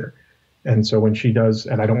bird watcher. And so when she does,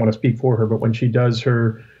 and I don't want to speak for her, but when she does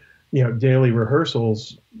her, daily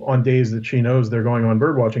rehearsals on days that she knows they're going on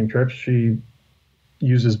bird watching trips, she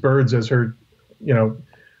uses birds as her,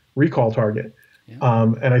 recall target.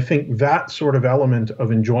 Yeah. And I think that sort of element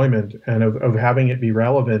of enjoyment and of having it be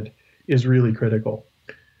relevant is really critical.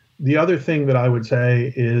 The other thing that I would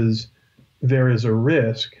say is there is a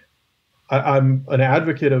risk. I'm an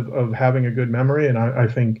advocate of having a good memory, and I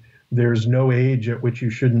think there's no age at which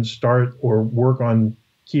you shouldn't start or work on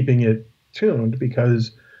keeping it tuned,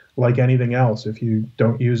 because like anything else, if you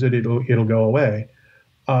don't use it, it'll go away.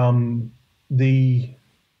 The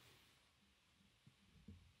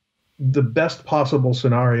the best possible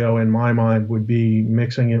scenario in my mind would be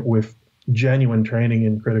mixing it with genuine training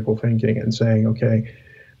in critical thinking and saying, okay,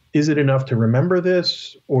 is it enough to remember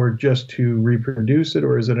this or just to reproduce it,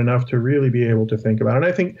 or is it enough to really be able to think about it? And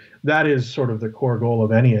I think that is sort of the core goal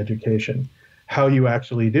of any education. How you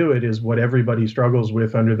actually do it is what everybody struggles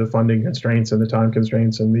with under the funding constraints and the time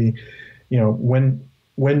constraints and the,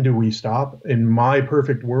 when do we stop? In my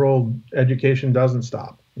perfect world, education doesn't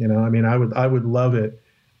stop. I mean, I would love it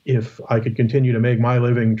if I could continue to make my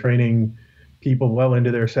living training people well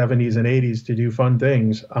into their 70s and 80s to do fun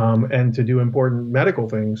things and to do important medical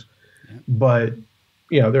things. Yeah. But,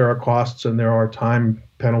 there are costs and there are time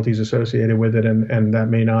penalties associated with it, and that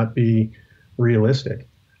may not be realistic.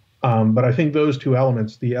 But I think those two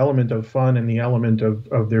elements, the element of fun and the element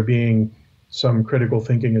of there being some critical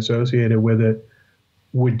thinking associated with it,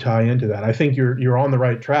 would tie into that. I think you're on the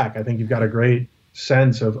right track. I think you've got a great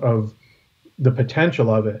sense of the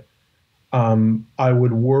potential of it. I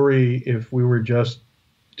would worry if we were just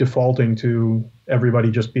defaulting to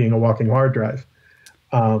everybody just being a walking hard drive.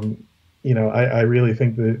 I really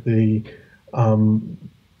think that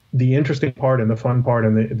the interesting part and the fun part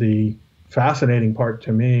and the fascinating part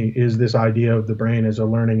to me is this idea of the brain as a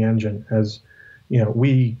learning engine. As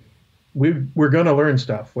we're going to learn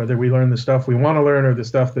stuff, whether we learn the stuff we want to learn or the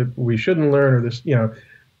stuff that we shouldn't learn, or this,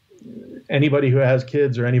 anybody who has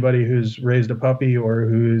kids or anybody who's raised a puppy or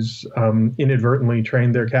who's inadvertently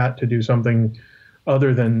trained their cat to do something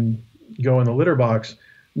other than go in the litter box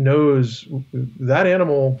knows that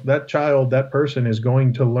animal, that child, that person is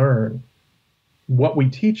going to learn. What we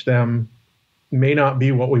teach them may not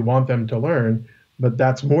be what we want them to learn, but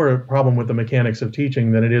that's more a problem with the mechanics of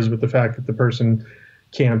teaching than it is with the fact that the person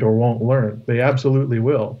can't or won't learn. They absolutely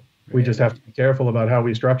will. Right. We just have to be careful about how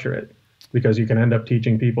we structure it, because you can end up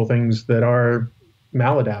teaching people things that are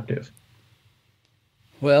maladaptive.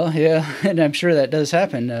 Well, yeah, and I'm sure that does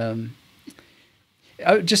happen.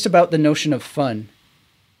 Just about the notion of fun.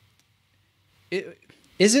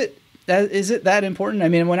 Is it that important? I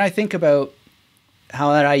mean, when I think about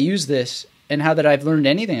how that I use this and how that I've learned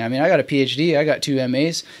anything, I mean, I got a PhD, I got 2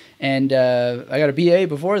 MAs, and I got a BA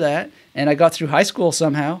before that, and I got through high school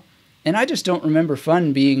somehow. And I just don't remember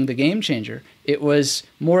fun being the game changer. It was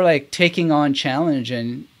more like taking on challenge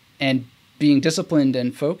and being disciplined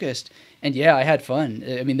and focused. And yeah, I had fun.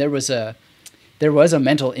 I mean, there was a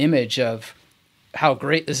mental image of how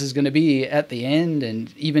great this is going to be at the end.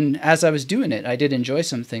 And even as I was doing it, I did enjoy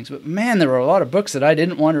some things. But man, there were a lot of books that I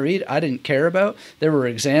didn't want to read. I didn't care about. There were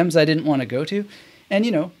exams I didn't want to go to.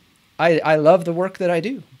 And, I love the work that I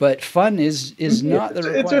do, but fun is not the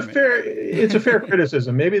requirement. It's a fair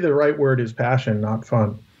criticism. Maybe the right word is passion, not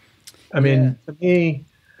fun. I mean, to me,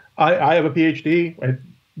 I have a PhD.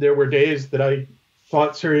 There were days that I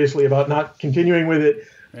thought seriously about not continuing with it.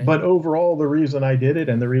 Right. But overall, the reason I did it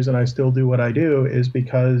and the reason I still do what I do is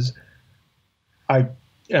because I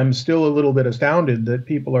am still a little bit astounded that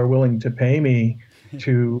people are willing to pay me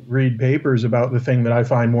to read papers about the thing that I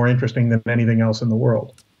find more interesting than anything else in the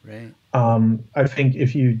world. Right. I think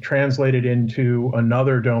if you translate it into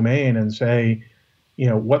another domain and say,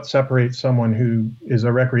 what separates someone who is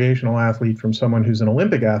a recreational athlete from someone who's an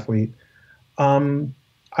Olympic athlete,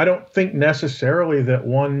 I don't think necessarily that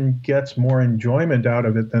one gets more enjoyment out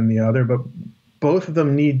of it than the other, but both of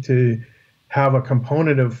them need to have a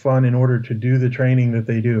component of fun in order to do the training that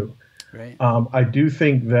they do. Right. I do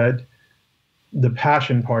think that the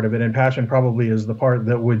passion part of it, and passion probably is the part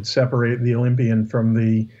that would separate the Olympian from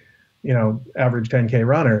the, average 10K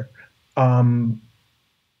runner.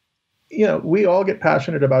 We all get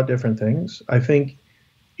passionate about different things. I think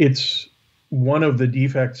it's one of the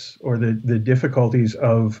defects or the difficulties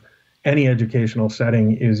of any educational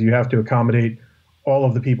setting is you have to accommodate all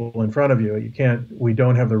of the people in front of you. We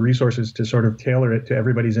don't have the resources to sort of tailor it to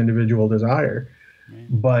everybody's individual desire. Right.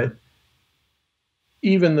 But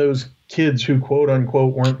even those kids who quote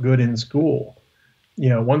unquote weren't good in school,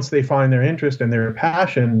 once they find their interest and their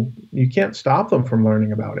passion, you can't stop them from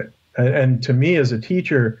learning about it. And to me as a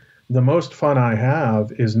teacher, the most fun I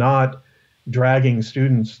have is not dragging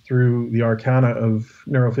students through the arcana of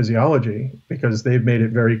neurophysiology, because they've made it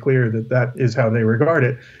very clear that that is how they regard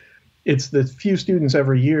it. It's the few students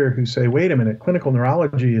every year who say, wait a minute, clinical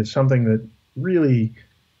neurology is something that really,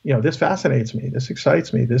 this fascinates me. This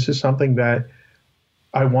excites me. This is something that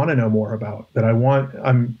I want to know more about,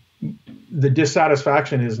 the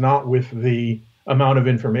dissatisfaction is not with the amount of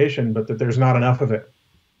information, but that there's not enough of it.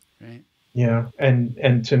 Right.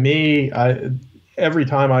 And to me, every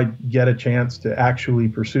time I get a chance to actually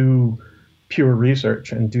pursue pure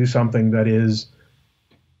research and do something that is,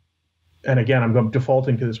 and again, I'm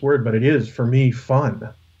defaulting to this word, but it is for me fun.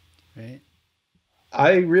 Right.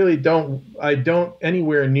 I don't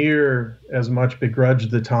anywhere near as much begrudge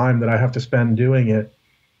the time that I have to spend doing it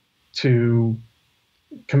to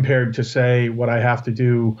compared to, say, what I have to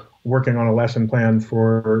do working on a lesson plan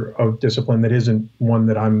for a discipline that isn't one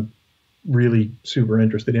that I'm really super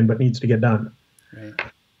interested in but needs to get done. Right.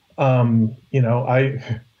 You know,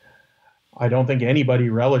 I don't think anybody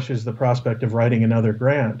relishes the prospect of writing another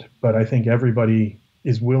grant, but I think everybody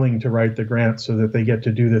is willing to write the grant so that they get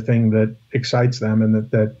to do the thing that excites them and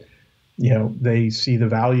that you know, they see the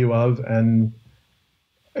value of. And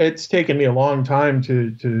it's taken me a long time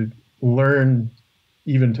to learn,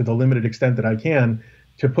 even to the limited extent that I can,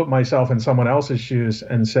 to put myself in someone else's shoes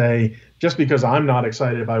and say, just because I'm not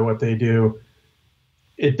excited by what they do,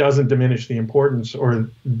 it doesn't diminish the importance, or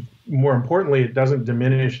more importantly, it doesn't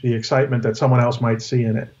diminish the excitement that someone else might see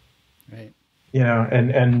in it. Right. You know,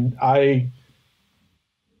 and I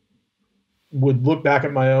would look back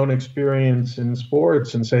at my own experience in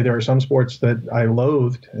sports and say there are some sports that I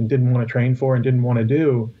loathed and didn't want to train for and didn't want to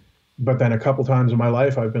do. But then a couple times in my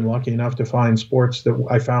life, I've been lucky enough to find sports that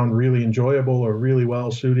I found really enjoyable or really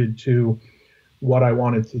well suited to what I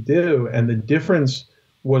wanted to do. And the difference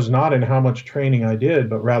was not in how much training I did,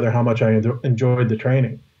 but rather how much I enjoyed the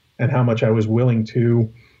training and how much I was willing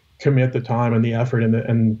to commit the time and the effort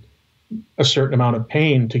and a certain amount of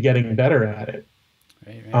pain to getting better at it.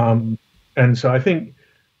 Right. And so I think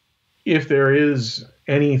if there is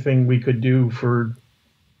anything we could do for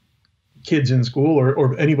kids in school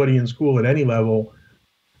or anybody in school at any level,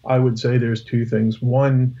 I would say there's two things.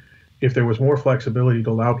 One, if there was more flexibility to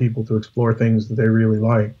allow people to explore things that they really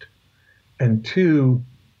liked. And two,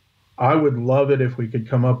 I would love it if we could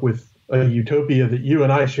come up with a utopia that you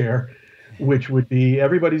and I share, which would be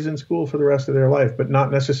everybody's in school for the rest of their life, but not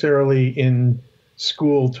necessarily in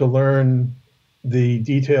school to learn the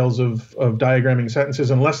details of diagramming sentences,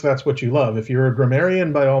 unless that's what you love. If you're a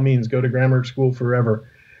grammarian, by all means, go to grammar school forever.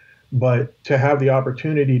 But to have the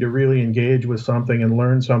opportunity to really engage with something and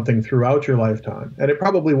learn something throughout your lifetime, and it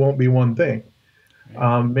probably won't be one thing.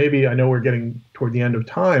 Maybe, I know we're getting toward the end of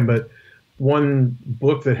time, but one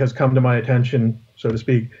book that has come to my attention, so to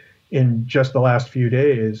speak, in just the last few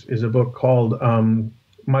days is a book called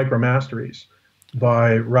Micromasteries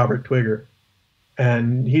by Robert Twigger.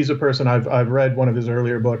 And he's a person, I've read one of his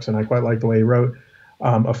earlier books, and I quite like the way he wrote.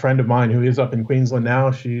 A friend of mine who is up in Queensland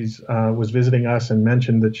now, she's was visiting us and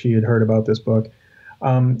mentioned that she had heard about this book.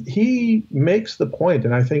 He makes the point,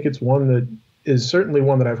 and I think it's one that is certainly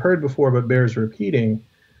one that I've heard before but bears repeating.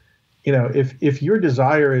 You know, if your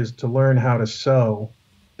desire is to learn how to sew,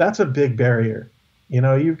 that's a big barrier. You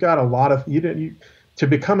know, you've got a lot of, to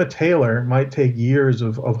become a tailor might take years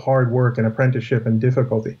of hard work and apprenticeship and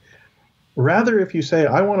difficulty. Rather, if you say,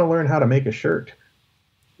 I want to learn how to make a shirt,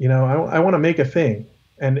 you know, I want to make a thing,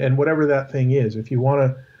 and whatever that thing is, if you want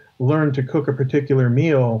to learn to cook a particular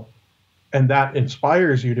meal and that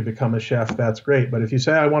inspires you to become a chef, that's great. But if you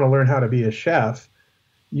say, I want to learn how to be a chef,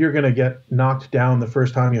 you're going to get knocked down the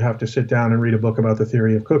first time you have to sit down and read a book about the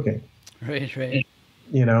theory of cooking. Right.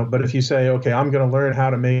 You know, but if you say, okay, I'm going to learn how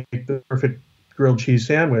to make the perfect grilled cheese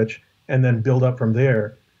sandwich and then build up from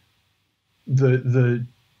there, the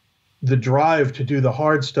drive to do the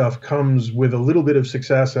hard stuff comes with a little bit of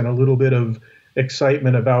success and a little bit of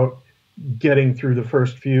excitement about getting through the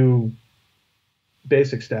first few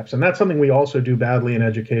basic steps. And that's something we also do badly in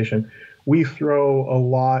education. We throw a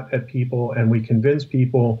lot at people and we convince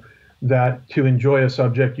people that to enjoy a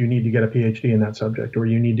subject, you need to get a PhD in that subject, or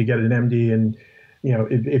you need to get an MD. And, you know,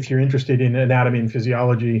 if you're interested in anatomy and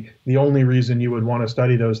physiology, the only reason you would want to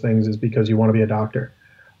study those things is because you want to be a doctor.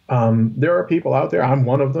 There are people out there, I'm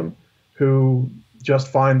one of them, who just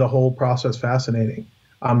find the whole process fascinating.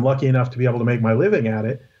 I'm lucky enough to be able to make my living at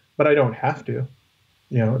it, but I don't have to.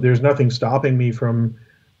 You know, there's nothing stopping me from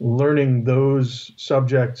learning those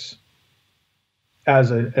subjects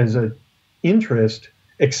as a interest,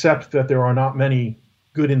 except that there are not many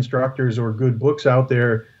good instructors or good books out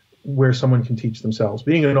there where someone can teach themselves.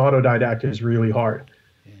 Being an autodidact is really hard.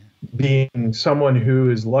 Yeah. Being someone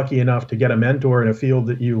who is lucky enough to get a mentor in a field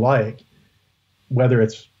that you like, whether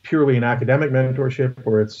it's purely an academic mentorship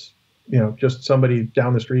or it's, you know, just somebody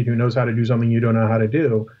down the street who knows how to do something you don't know how to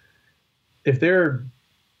do, if they're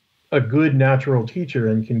a good natural teacher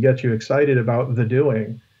and can get you excited about the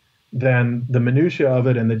doing, then the minutia of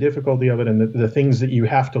it and the difficulty of it and the things that you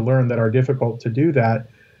have to learn that are difficult to do that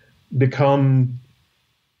become,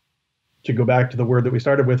 to go back to the word that we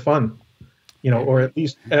started with, fun, you know, or at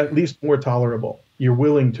least more tolerable. You're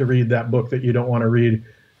willing to read that book that you don't want to read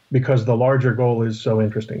because the larger goal is so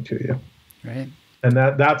interesting to you. Right. And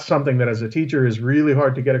that's something that as a teacher is really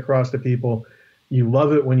hard to get across to people. You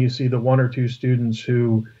love it when you see the one or two students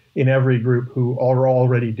who in every group who are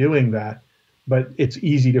already doing that. But it's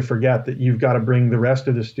easy to forget that you've got to bring the rest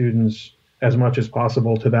of the students as much as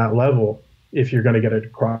possible to that level if you're going to get it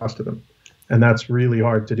across to them. And that's really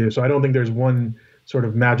hard to do. So I don't think there's one sort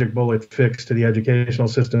of magic bullet fix to the educational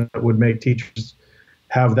system that would make teachers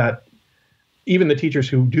have that. Even the teachers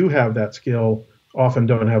who do have that skill often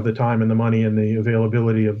don't have the time and the money and the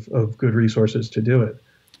availability of good resources to do it.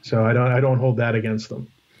 So I don't hold that against them.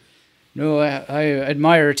 No, I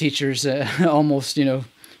admire teachers almost,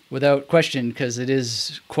 without question, because it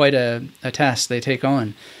is quite a task they take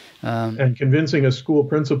on. And convincing a school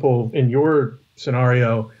principal in your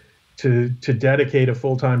scenario to dedicate a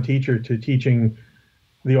full-time teacher to teaching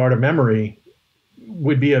the art of memory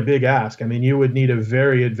would be a big ask. I mean, you would need a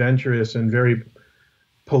very adventurous and very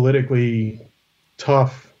politically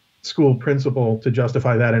tough school principal to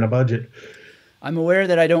justify that in a budget. I'm aware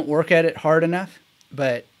that I don't work at it hard enough,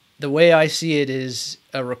 but the way I see it is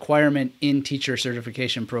a requirement in teacher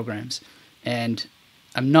certification programs. And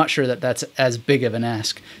I'm not sure that that's as big of an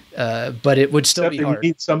ask, but it would still be hard. You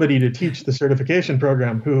need somebody to teach the certification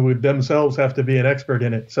program who would themselves have to be an expert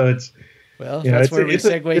in it. So it's, well, that's where we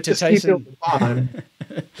segue to Tyson.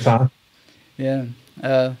 Yeah.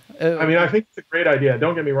 I mean, I think it's a great idea.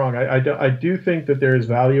 Don't get me wrong. I do think that there is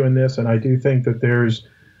value in this. And I do think that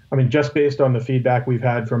just based on the feedback we've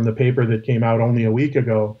had from the paper that came out only a week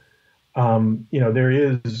ago, there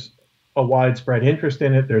is a widespread interest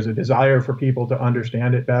in it. There's a desire for people to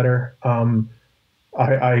understand it better.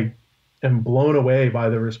 I am blown away by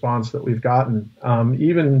the response that we've gotten.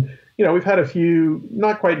 We've had a few,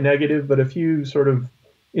 not quite negative, but a few sort of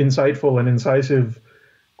insightful and incisive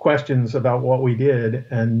questions about what we did.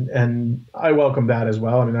 And I welcome that as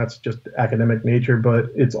well. I mean, that's just academic nature, but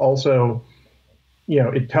it's also,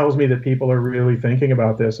 it tells me that people are really thinking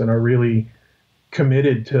about this and are really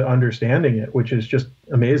committed to understanding it, which is just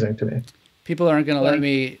amazing to me. People aren't going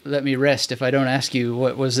to let me rest if I don't ask you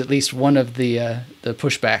what was at least one of the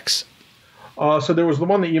pushbacks. So there was the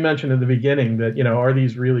one that you mentioned in the beginning that, are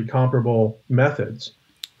these really comparable methods?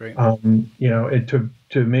 Right.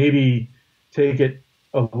 To maybe take it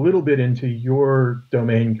a little bit into your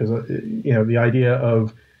domain, because, the idea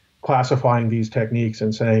of classifying these techniques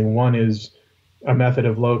and saying one is a method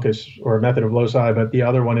of locus or a method of loci, but the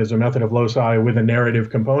other one is a method of loci with a narrative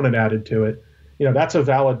component added to it. That's a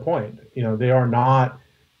valid point. They are not,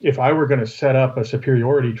 if I were going to set up a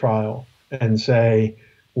superiority trial and say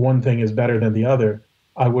one thing is better than the other,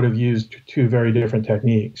 I would have used two very different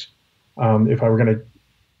techniques. If I were going to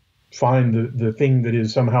find the thing that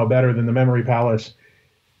is somehow better than the memory palace,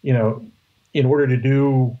 in order to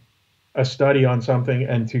do a study on something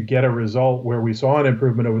and to get a result where we saw an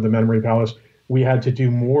improvement over the memory palace, we had to do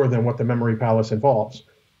more than what the memory palace involves.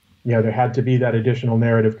 There had to be that additional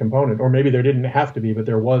narrative component, or maybe there didn't have to be, but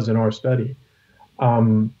there was in our study.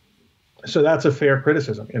 So that's a fair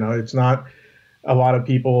criticism. It's not a lot of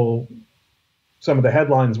people. Some of the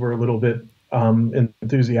headlines were a little bit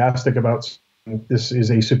enthusiastic about this is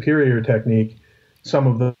a superior technique. Some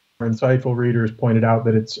of the more insightful readers pointed out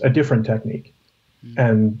that it's a different technique.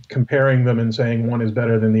 And comparing them and saying one is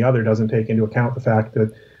better than the other doesn't take into account the fact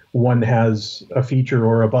that one has a feature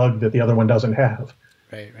or a bug that the other one doesn't have.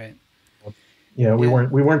 Right. We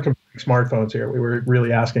weren't comparing smartphones here. We were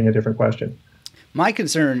really asking a different question. My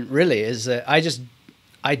concern really is that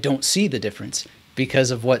I don't see the difference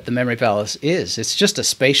because of what the memory palace is. It's just a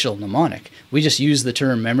spatial mnemonic. We just use the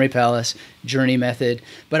term memory palace, journey method.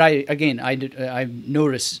 But I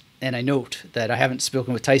notice and I note that I haven't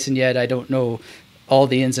spoken with Tyson yet. I don't know all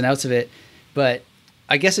the ins and outs of it, but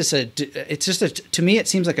I guess to me, it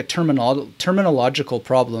seems like a terminological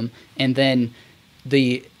problem. And then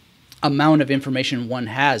the amount of information one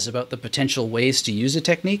has about the potential ways to use a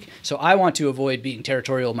technique. So I want to avoid being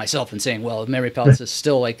territorial myself and saying, well, memory palace is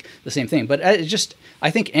still like the same thing. But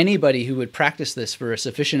I think anybody who would practice this for a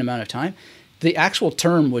sufficient amount of time, the actual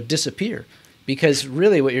term would disappear, because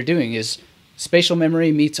really what you're doing is spatial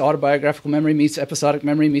memory meets autobiographical memory meets episodic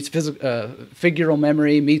memory meets figural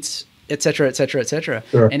memory meets et cetera, et cetera, et cetera.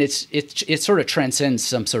 Sure. And it sort of transcends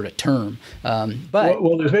some sort of term. But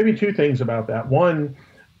well, there's maybe two things about that. One,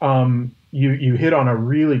 you hit on a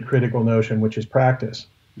really critical notion, which is practice.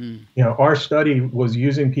 Our study was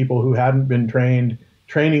using people who hadn't been trained,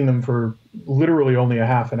 training them for literally only a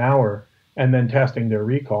half an hour, and then testing their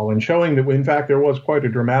recall and showing that, in fact, there was quite a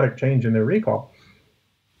dramatic change in their recall.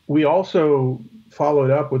 We also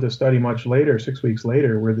followed up with a study much later, 6 weeks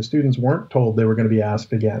later, where the students weren't told they were going to be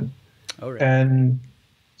asked again. Oh, right. And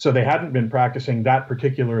so they hadn't been practicing that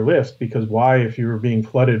particular list, because why, if you were being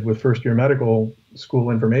flooded with first-year medical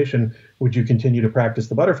school information, would you continue to practice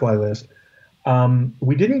the butterfly list?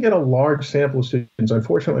 We didn't get a large sample of students.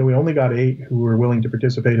 Unfortunately, we only got 8 who were willing to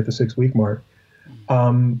participate at the 6-week mark.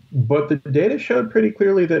 But the data showed pretty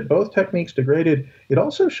clearly that both techniques degraded. It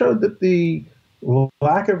also showed that the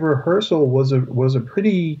lack of rehearsal was a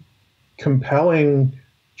pretty compelling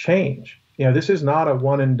change. This is not a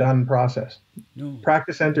one and done process. No.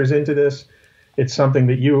 Practice enters into this. It's something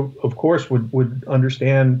that you, of course, would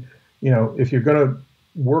understand. If you're going to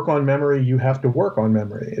work on memory, you have to work on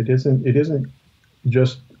memory. It isn't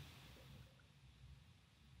just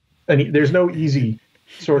there's no easy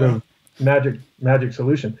sort of magic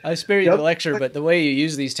solution. I spare you the lecture, but the way you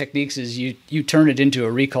use these techniques is you turn it into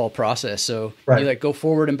a recall process. So you like go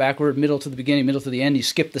forward and backward, middle to the beginning, middle to the end. You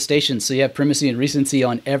skip the stations, so you have primacy and recency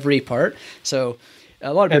on every part. So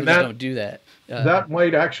a lot of people don't do that. That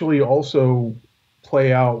might actually also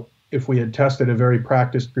play out if we had tested a very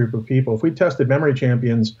practiced group of people. If we tested memory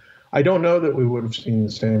champions, I don't know that we would have seen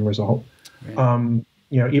the same result. Right.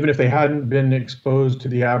 Even if they hadn't been exposed to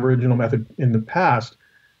the Aboriginal method in the past,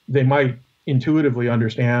 they might intuitively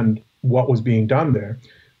understand what was being done there.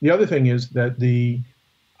 The other thing is that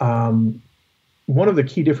one of the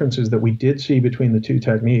key differences that we did see between the two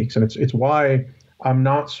techniques, and it's why I'm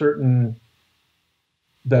not certain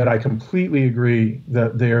that I completely agree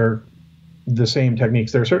that they're the same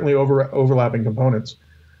techniques. There are certainly overlapping components.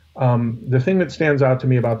 The thing that stands out to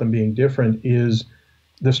me about them being different is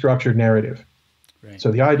the structured narrative. Right.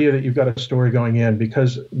 So the idea that you've got a story going in,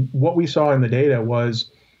 because what we saw in the data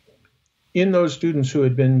was in those students who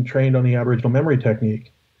had been trained on the Aboriginal memory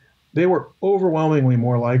technique, they were overwhelmingly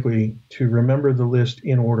more likely to remember the list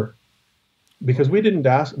in order, because we didn't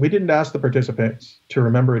ask the participants to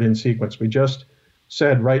remember it in sequence. We just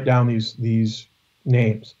said, write down these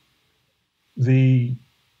names. The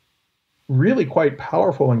really quite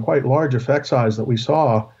powerful and quite large effect size that we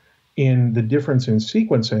saw in the difference in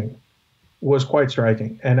sequencing was quite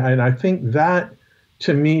striking. And I think that,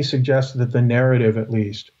 to me, suggests that the narrative, at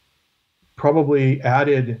least, probably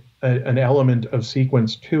added an element of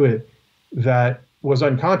sequence to it that was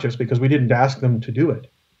unconscious because we didn't ask them to do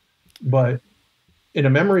it. But in a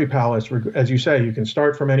memory palace, as you say, you can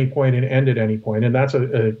start from any point and end at any point, and that's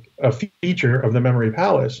a feature of the memory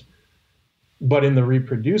palace. But in the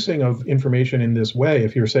reproducing of information in this way,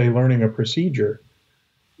 if you're, say, learning a procedure,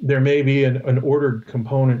 there may be an ordered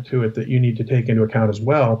component to it that you need to take into account as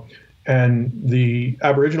well. And the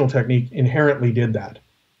Aboriginal technique inherently did that.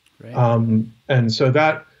 Right. And so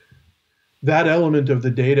that element of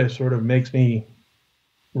the data sort of makes me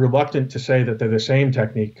reluctant to say that they're the same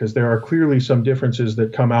technique, because there are clearly some differences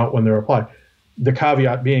that come out when they're applied. The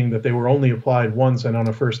caveat being that they were only applied once and on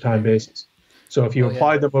a first-time basis. So if you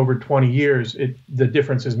applied them over 20 years, the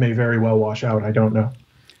differences may very well wash out. I don't know.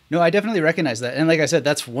 No, I definitely recognize that. And like I said,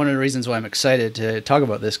 that's one of the reasons why I'm excited to talk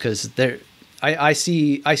about this, because I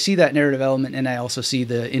see that narrative element, and I also see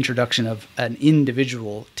the introduction of an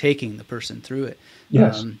individual taking the person through it.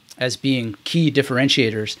 Yes. As being key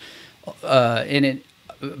differentiators. And it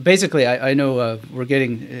basically, I know we're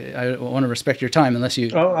getting, I want to respect your time unless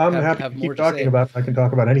you I'm happy to keep talking about, I can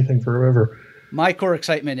talk about anything forever. My core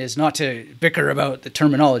excitement is not to bicker about the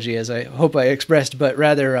terminology, as I hope I expressed, but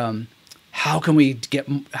rather how can we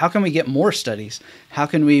get more studies? How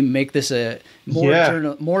can we make this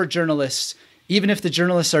more journalists, even if the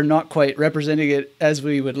journalists are not quite representing it as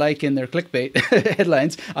we would like in their clickbait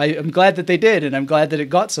headlines? I'm glad that they did, and I'm glad that it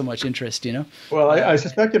got so much interest. Well, I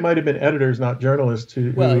suspect it might have been editors, not journalists,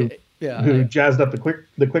 who jazzed up the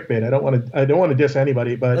clickbait. I don't want to diss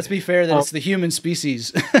anybody, but let's be fair that it's the human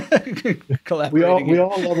species collaborating. We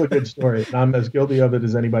all love a good story, and I'm as guilty of it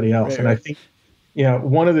as anybody else. Right, and I think,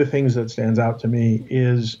 one of the things that stands out to me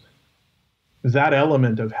is that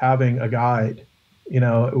element of having a guide.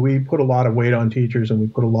 We put a lot of weight on teachers, and we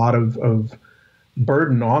put a lot of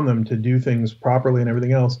burden on them to do things properly and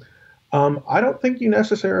everything else. I don't think you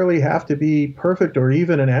necessarily have to be perfect or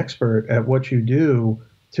even an expert at what you do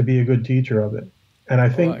to be a good teacher of it. And I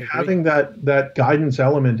think having that guidance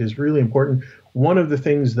element is really important. One of the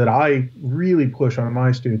things that I really push on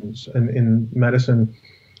my students, and in medicine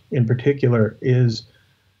in particular, is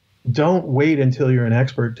don't wait until you're an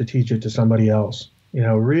expert to teach it to somebody else.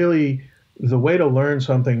 Really, the way to learn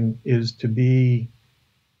something is to be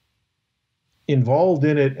involved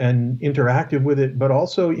in it and interactive with it, but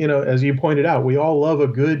also, as you pointed out, we all love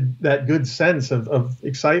that good sense of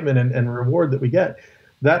excitement and reward that we get.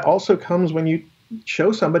 That also comes when you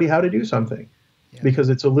show somebody how to do something, because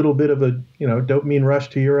it's a little bit of a dopamine rush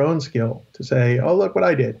to your own skill to say, oh, look what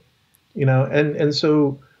I did, and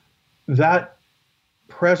so that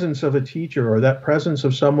presence of a teacher, or that presence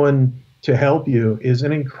of someone to help you is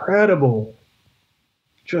an incredible,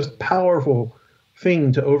 just powerful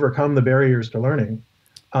thing to overcome the barriers to learning.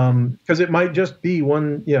 Because it might just be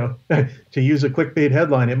one, to use a clickbait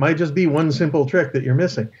headline, it might just be one simple trick that you're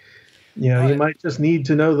missing. You might just need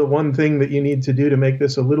to know the one thing that you need to do to make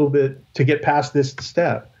this a little bit, to get past this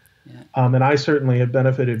step. Yeah. And I certainly have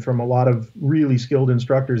benefited from a lot of really skilled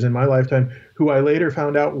instructors in my lifetime who I later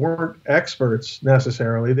found out weren't experts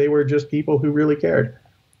necessarily. They were just people who really cared.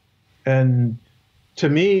 And to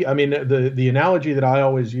me, I mean, the analogy that I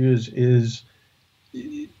always use is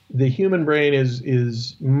the human brain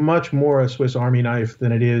is much more a Swiss Army knife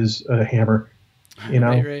than it is a hammer.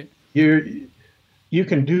 Right. You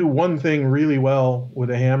can do one thing really well with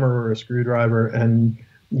a hammer or a screwdriver, and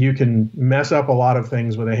you can mess up a lot of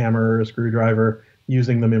things with a hammer or a screwdriver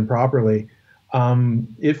using them improperly.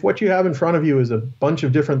 If what you have in front of you is a bunch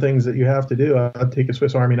of different things that you have to do, I'd take a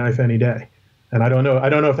Swiss Army knife any day. And I don't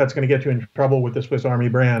know if that's going to get you in trouble with the Swiss Army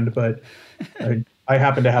brand, but I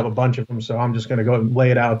happen to have a bunch of them, so I'm just going to go and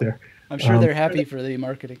lay it out there. I'm sure they're happy for the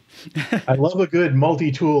marketing. I love a good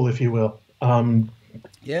multi-tool, if you will.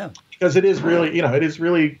 Yeah. Because it is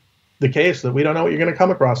really the case that we don't know what you're going to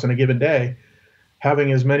come across in a given day.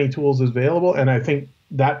 Having as many tools as available, and I think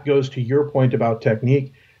that goes to your point about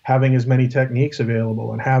technique, having as many techniques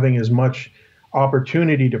available and having as much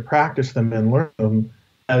opportunity to practice them and learn them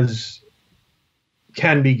as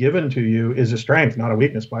can be given to you is a strength, not a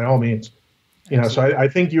weakness, by all means. So I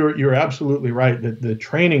think you're absolutely right that the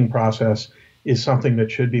training process is something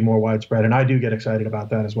that should be more widespread, and I do get excited about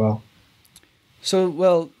that as well. So,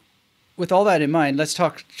 well, with all that in mind, let's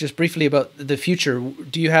talk just briefly about the future.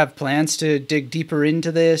 Do you have plans to dig deeper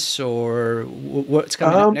into this, or what's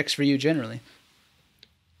coming up next for you generally?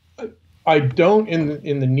 I don't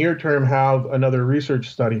in the near term have another research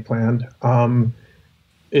study planned.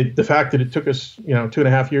 The fact that it took us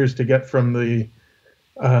 2.5 years to get from the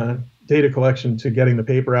data collection to getting the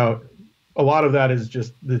paper out, a lot of that is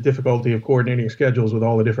just the difficulty of coordinating schedules with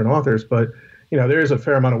all the different authors. But there is a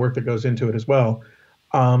fair amount of work that goes into it as well.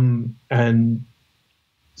 And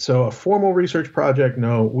so a formal research project,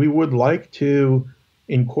 no. We would like to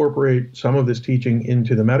incorporate some of this teaching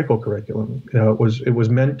into the medical curriculum. It was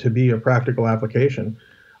meant to be a practical application.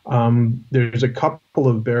 There's a couple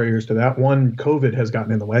of barriers to that. One, COVID has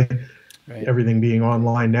gotten in the way. Right. Everything being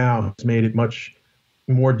online now has made it much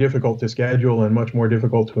more difficult to schedule and much more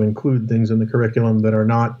difficult to include things in the curriculum that are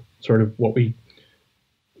not sort of what we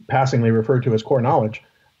passingly refer to as core knowledge.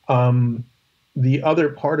 The other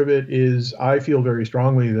part of it is I feel very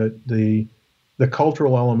strongly that the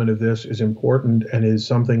cultural element of this is important and is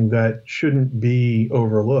something that shouldn't be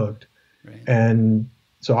overlooked. Right. And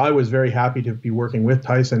so I was very happy to be working with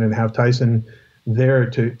Tyson and have Tyson there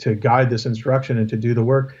to guide this instruction and to do the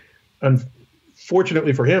work.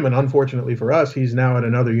 Unfortunately for him and unfortunately for us, he's now at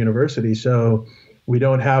another university, so we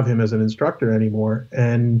don't have him as an instructor anymore.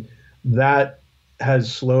 And that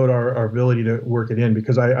has slowed our ability to work it in,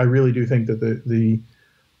 because I really do think that the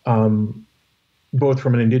both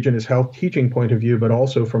from an Indigenous health teaching point of view, but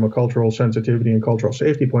also from a cultural sensitivity and cultural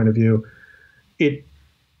safety point of view,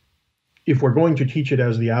 if we're going to teach it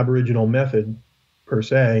as the Aboriginal method per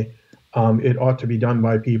se, it ought to be done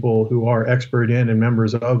by people who are expert in and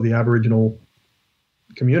members of the Aboriginal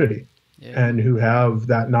community, and who have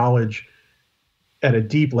that knowledge at a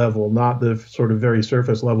deep level, not the sort of very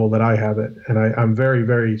surface level that I have it. And I'm very,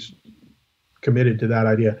 very committed to that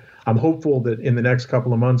idea. I'm hopeful that in the next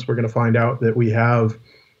couple of months, we're going to find out that we have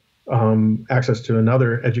access to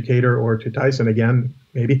another educator, or to Tyson again,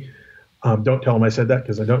 maybe. Don't tell him I said that,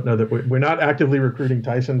 because I don't know that we're not actively recruiting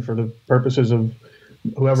Tyson for the purposes of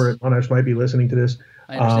whoever at Monash might be listening to this.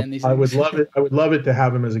 I understand these things. I would love it to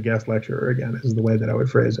have him as a guest lecturer again, is the way that I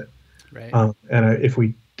would phrase it. Right. And if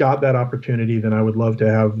we got that opportunity, then I would love to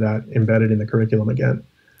have that embedded in the curriculum again.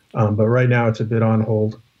 But right now it's a bit on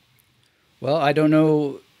hold. Well, I don't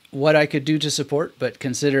know what I could do to support, but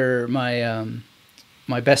consider my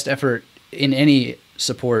my best effort in any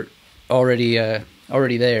support already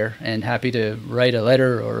there, and happy to write a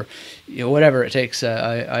letter or whatever it takes.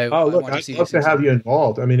 I'd love to have you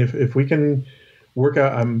involved. I mean, if we can work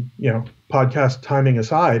out, podcast timing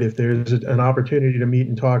aside, if there's an opportunity to meet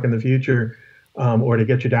and talk in the future, or to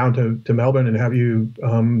get you down to Melbourne and have you,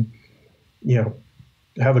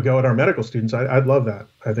 have a go at our medical students, I'd love that.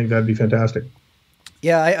 I think that'd be fantastic.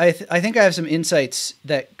 Yeah, I think I have some insights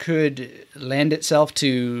that could lend itself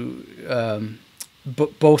to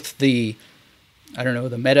both the,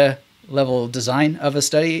 the meta level design of a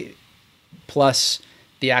study, plus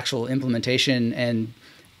the actual implementation. And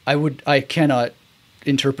I cannot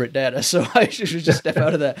interpret data, so I should just step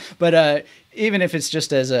out of that. But even if it's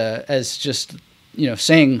just as just,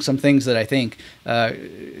 saying some things that I think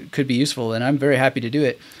could be useful, and I'm very happy to do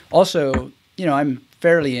it. Also, I'm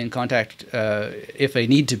fairly in contact, if I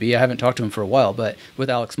need to be. I haven't talked to him for a while, but with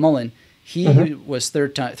Alex Mullen, he was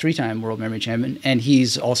three-time world memory champion, and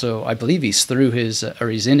he's also, I believe, he's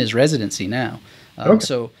in his residency now.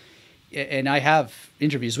 So, and I have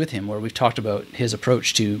interviews with him where we've talked about his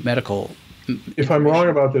approach to medical. If I'm wrong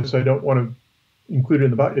about this, I don't want to include it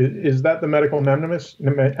in the book. Is that the medical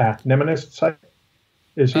mnemonist site?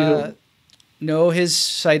 Is he? No, his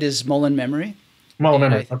site is Mullen Memory. Mullen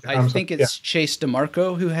Memory. I think it's Chase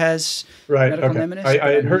DeMarco who has medical mnemonist.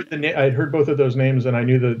 I had heard I had heard both of those names, and I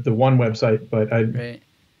knew the one website, but I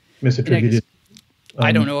misattributed.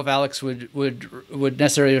 I don't know if Alex would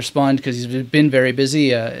necessarily respond because he's been very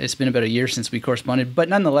busy. It's been about a year since we corresponded, but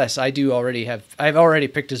nonetheless, I've already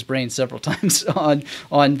picked his brain several times on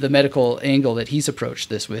the medical angle that he's approached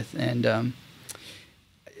this with, and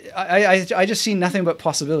I just see nothing but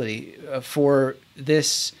possibility for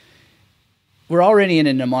this. We're already in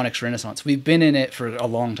a mnemonics renaissance. We've been in it for a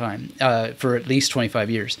long time, for at least 25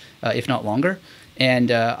 years, if not longer,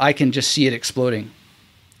 and I can just see it exploding.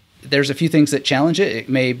 There's a few things that challenge it. It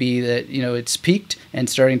may be that, it's peaked and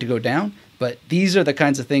starting to go down, but these are the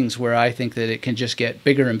kinds of things where I think that it can just get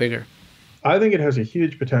bigger and bigger. I think it has a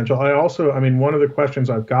huge potential. One of the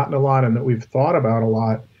questions I've gotten a lot and that we've thought about a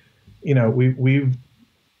lot, we've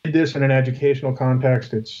did this in an educational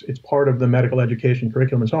context. It's part of the medical education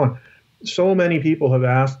curriculum and so on. So many people have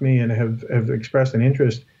asked me and have expressed an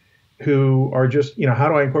interest who are just, how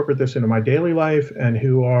do I incorporate this into my daily life, and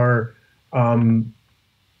who are,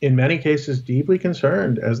 in many cases, deeply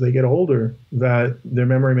concerned as they get older that their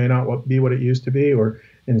memory may not be what it used to be, or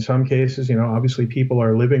in some cases, obviously people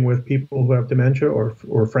are living with people who have dementia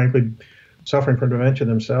or frankly suffering from dementia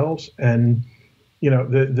themselves. And,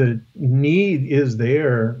 the need is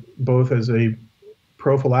there both as a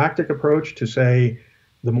prophylactic approach to say,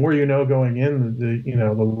 the more going in,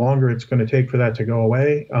 the longer it's going to take for that to go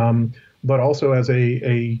away, but also as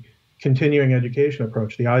a continuing education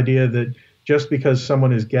approach. The idea that just because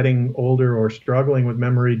someone is getting older or struggling with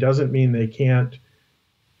memory doesn't mean they can't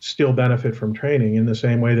still benefit from training in the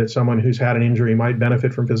same way that someone who's had an injury might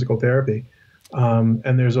benefit from physical therapy.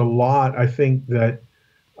 And there's a lot, I think, that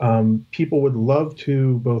people would love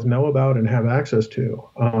to both know about and have access to.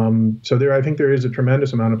 I think there is a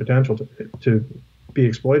tremendous amount of potential to be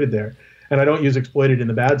exploited there. And I don't use exploited in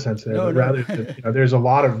the bad sense there, but rather there's a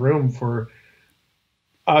lot of room for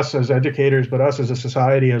us as educators, but us as a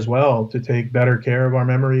society as well, to take better care of our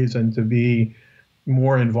memories and to be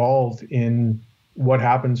more involved in what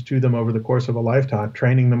happens to them over the course of a lifetime,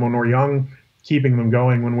 training them when we're young, keeping them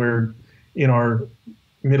going when we're in our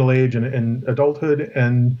middle age and adulthood,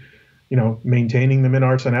 and maintaining them in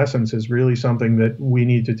our senescence is really something that we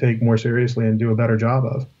need to take more seriously and do a better job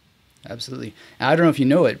of. Absolutely. I don't know if you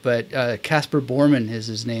know it, but Casper Borman is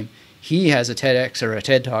his name. He has a TEDx or a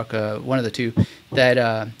TED Talk, one of the two,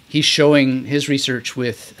 that he's showing his research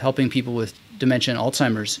with helping people with dementia and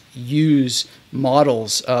Alzheimer's use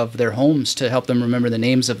models of their homes to help them remember the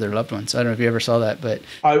names of their loved ones. I don't know if you ever saw that, but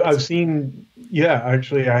I've seen,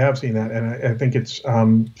 actually I have seen that, and I think it's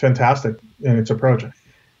fantastic in its approach.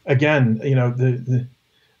 Again,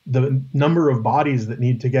 the number of bodies that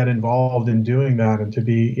need to get involved in doing that, and to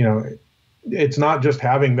be, it's not just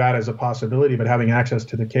having that as a possibility, but having access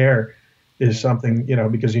to the care is something,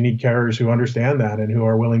 because you need carers who understand that and who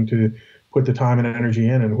are willing to put the time and energy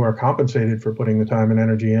in, and who are compensated for putting the time and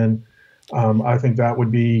energy in. I think that would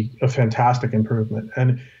be a fantastic improvement.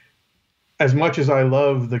 And as much as I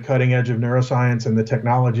love the cutting edge of neuroscience and the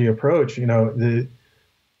technology approach, the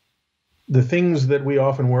things that we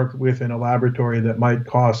often work with in a laboratory that might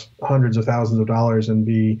cost hundreds of thousands of dollars and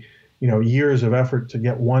be, years of effort to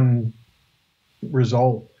get one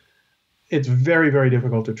result, it's very, very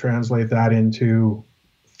difficult to translate that into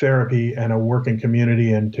therapy and a working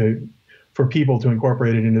community, and for people to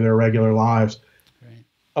incorporate it into their regular lives. Right.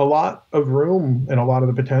 A lot of room and a lot of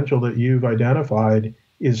the potential that you've identified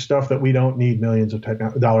is stuff that we don't need millions of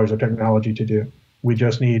dollars of technology to do. We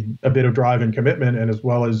just need a bit of drive and commitment, and as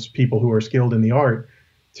well as people who are skilled in the art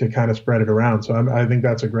to kind of spread it around. So I think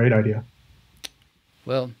that's a great idea.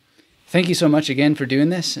 Well, thank you so much again for doing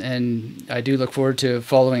this, and I do look forward to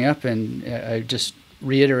following up, and I just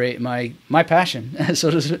reiterate my passion so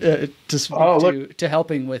to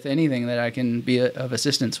helping with anything that I can be of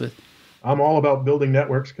assistance with. I'm all about building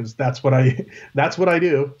networks because that's what I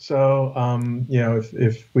do. So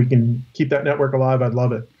if we can keep that network alive, I'd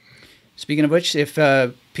love it. Speaking of which, if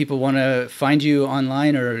people want to find you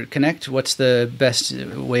online or connect, what's the best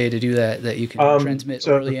way to do that you can transmit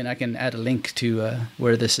orally, and I can add a link to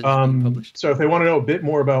where this is being published? So if they want to know a bit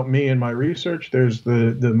more about me and my research, there's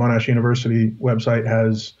the Monash University website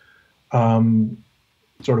has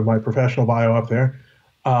sort of my professional bio up there.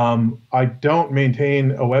 I don't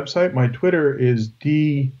maintain a website. My Twitter is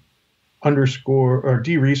D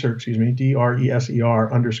research,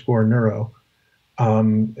 DRESER_neuro.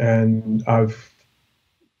 And I've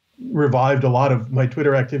revived a lot of my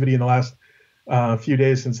Twitter activity in the last few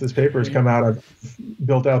days since this paper has come out. I've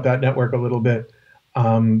built out that network a little bit.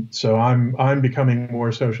 So I'm becoming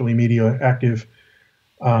more socially media active.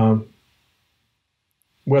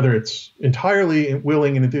 Whether it's entirely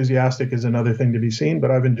willing and enthusiastic is another thing to be seen,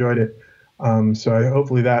 but I've enjoyed it. So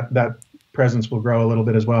hopefully that presence will grow a little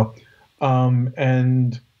bit as well.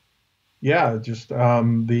 And yeah, just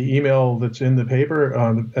the email that's in the paper.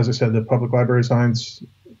 As I said, the Public Library of Science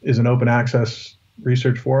is an open access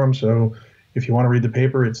research forum. So if you want to read the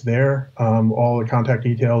paper, it's there. All the contact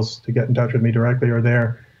details to get in touch with me directly are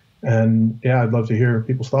there. And yeah, I'd love to hear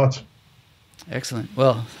people's thoughts. Excellent.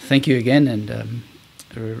 Well, thank you again, and I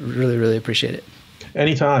really, really appreciate it.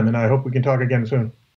 Anytime, and I hope we can talk again soon.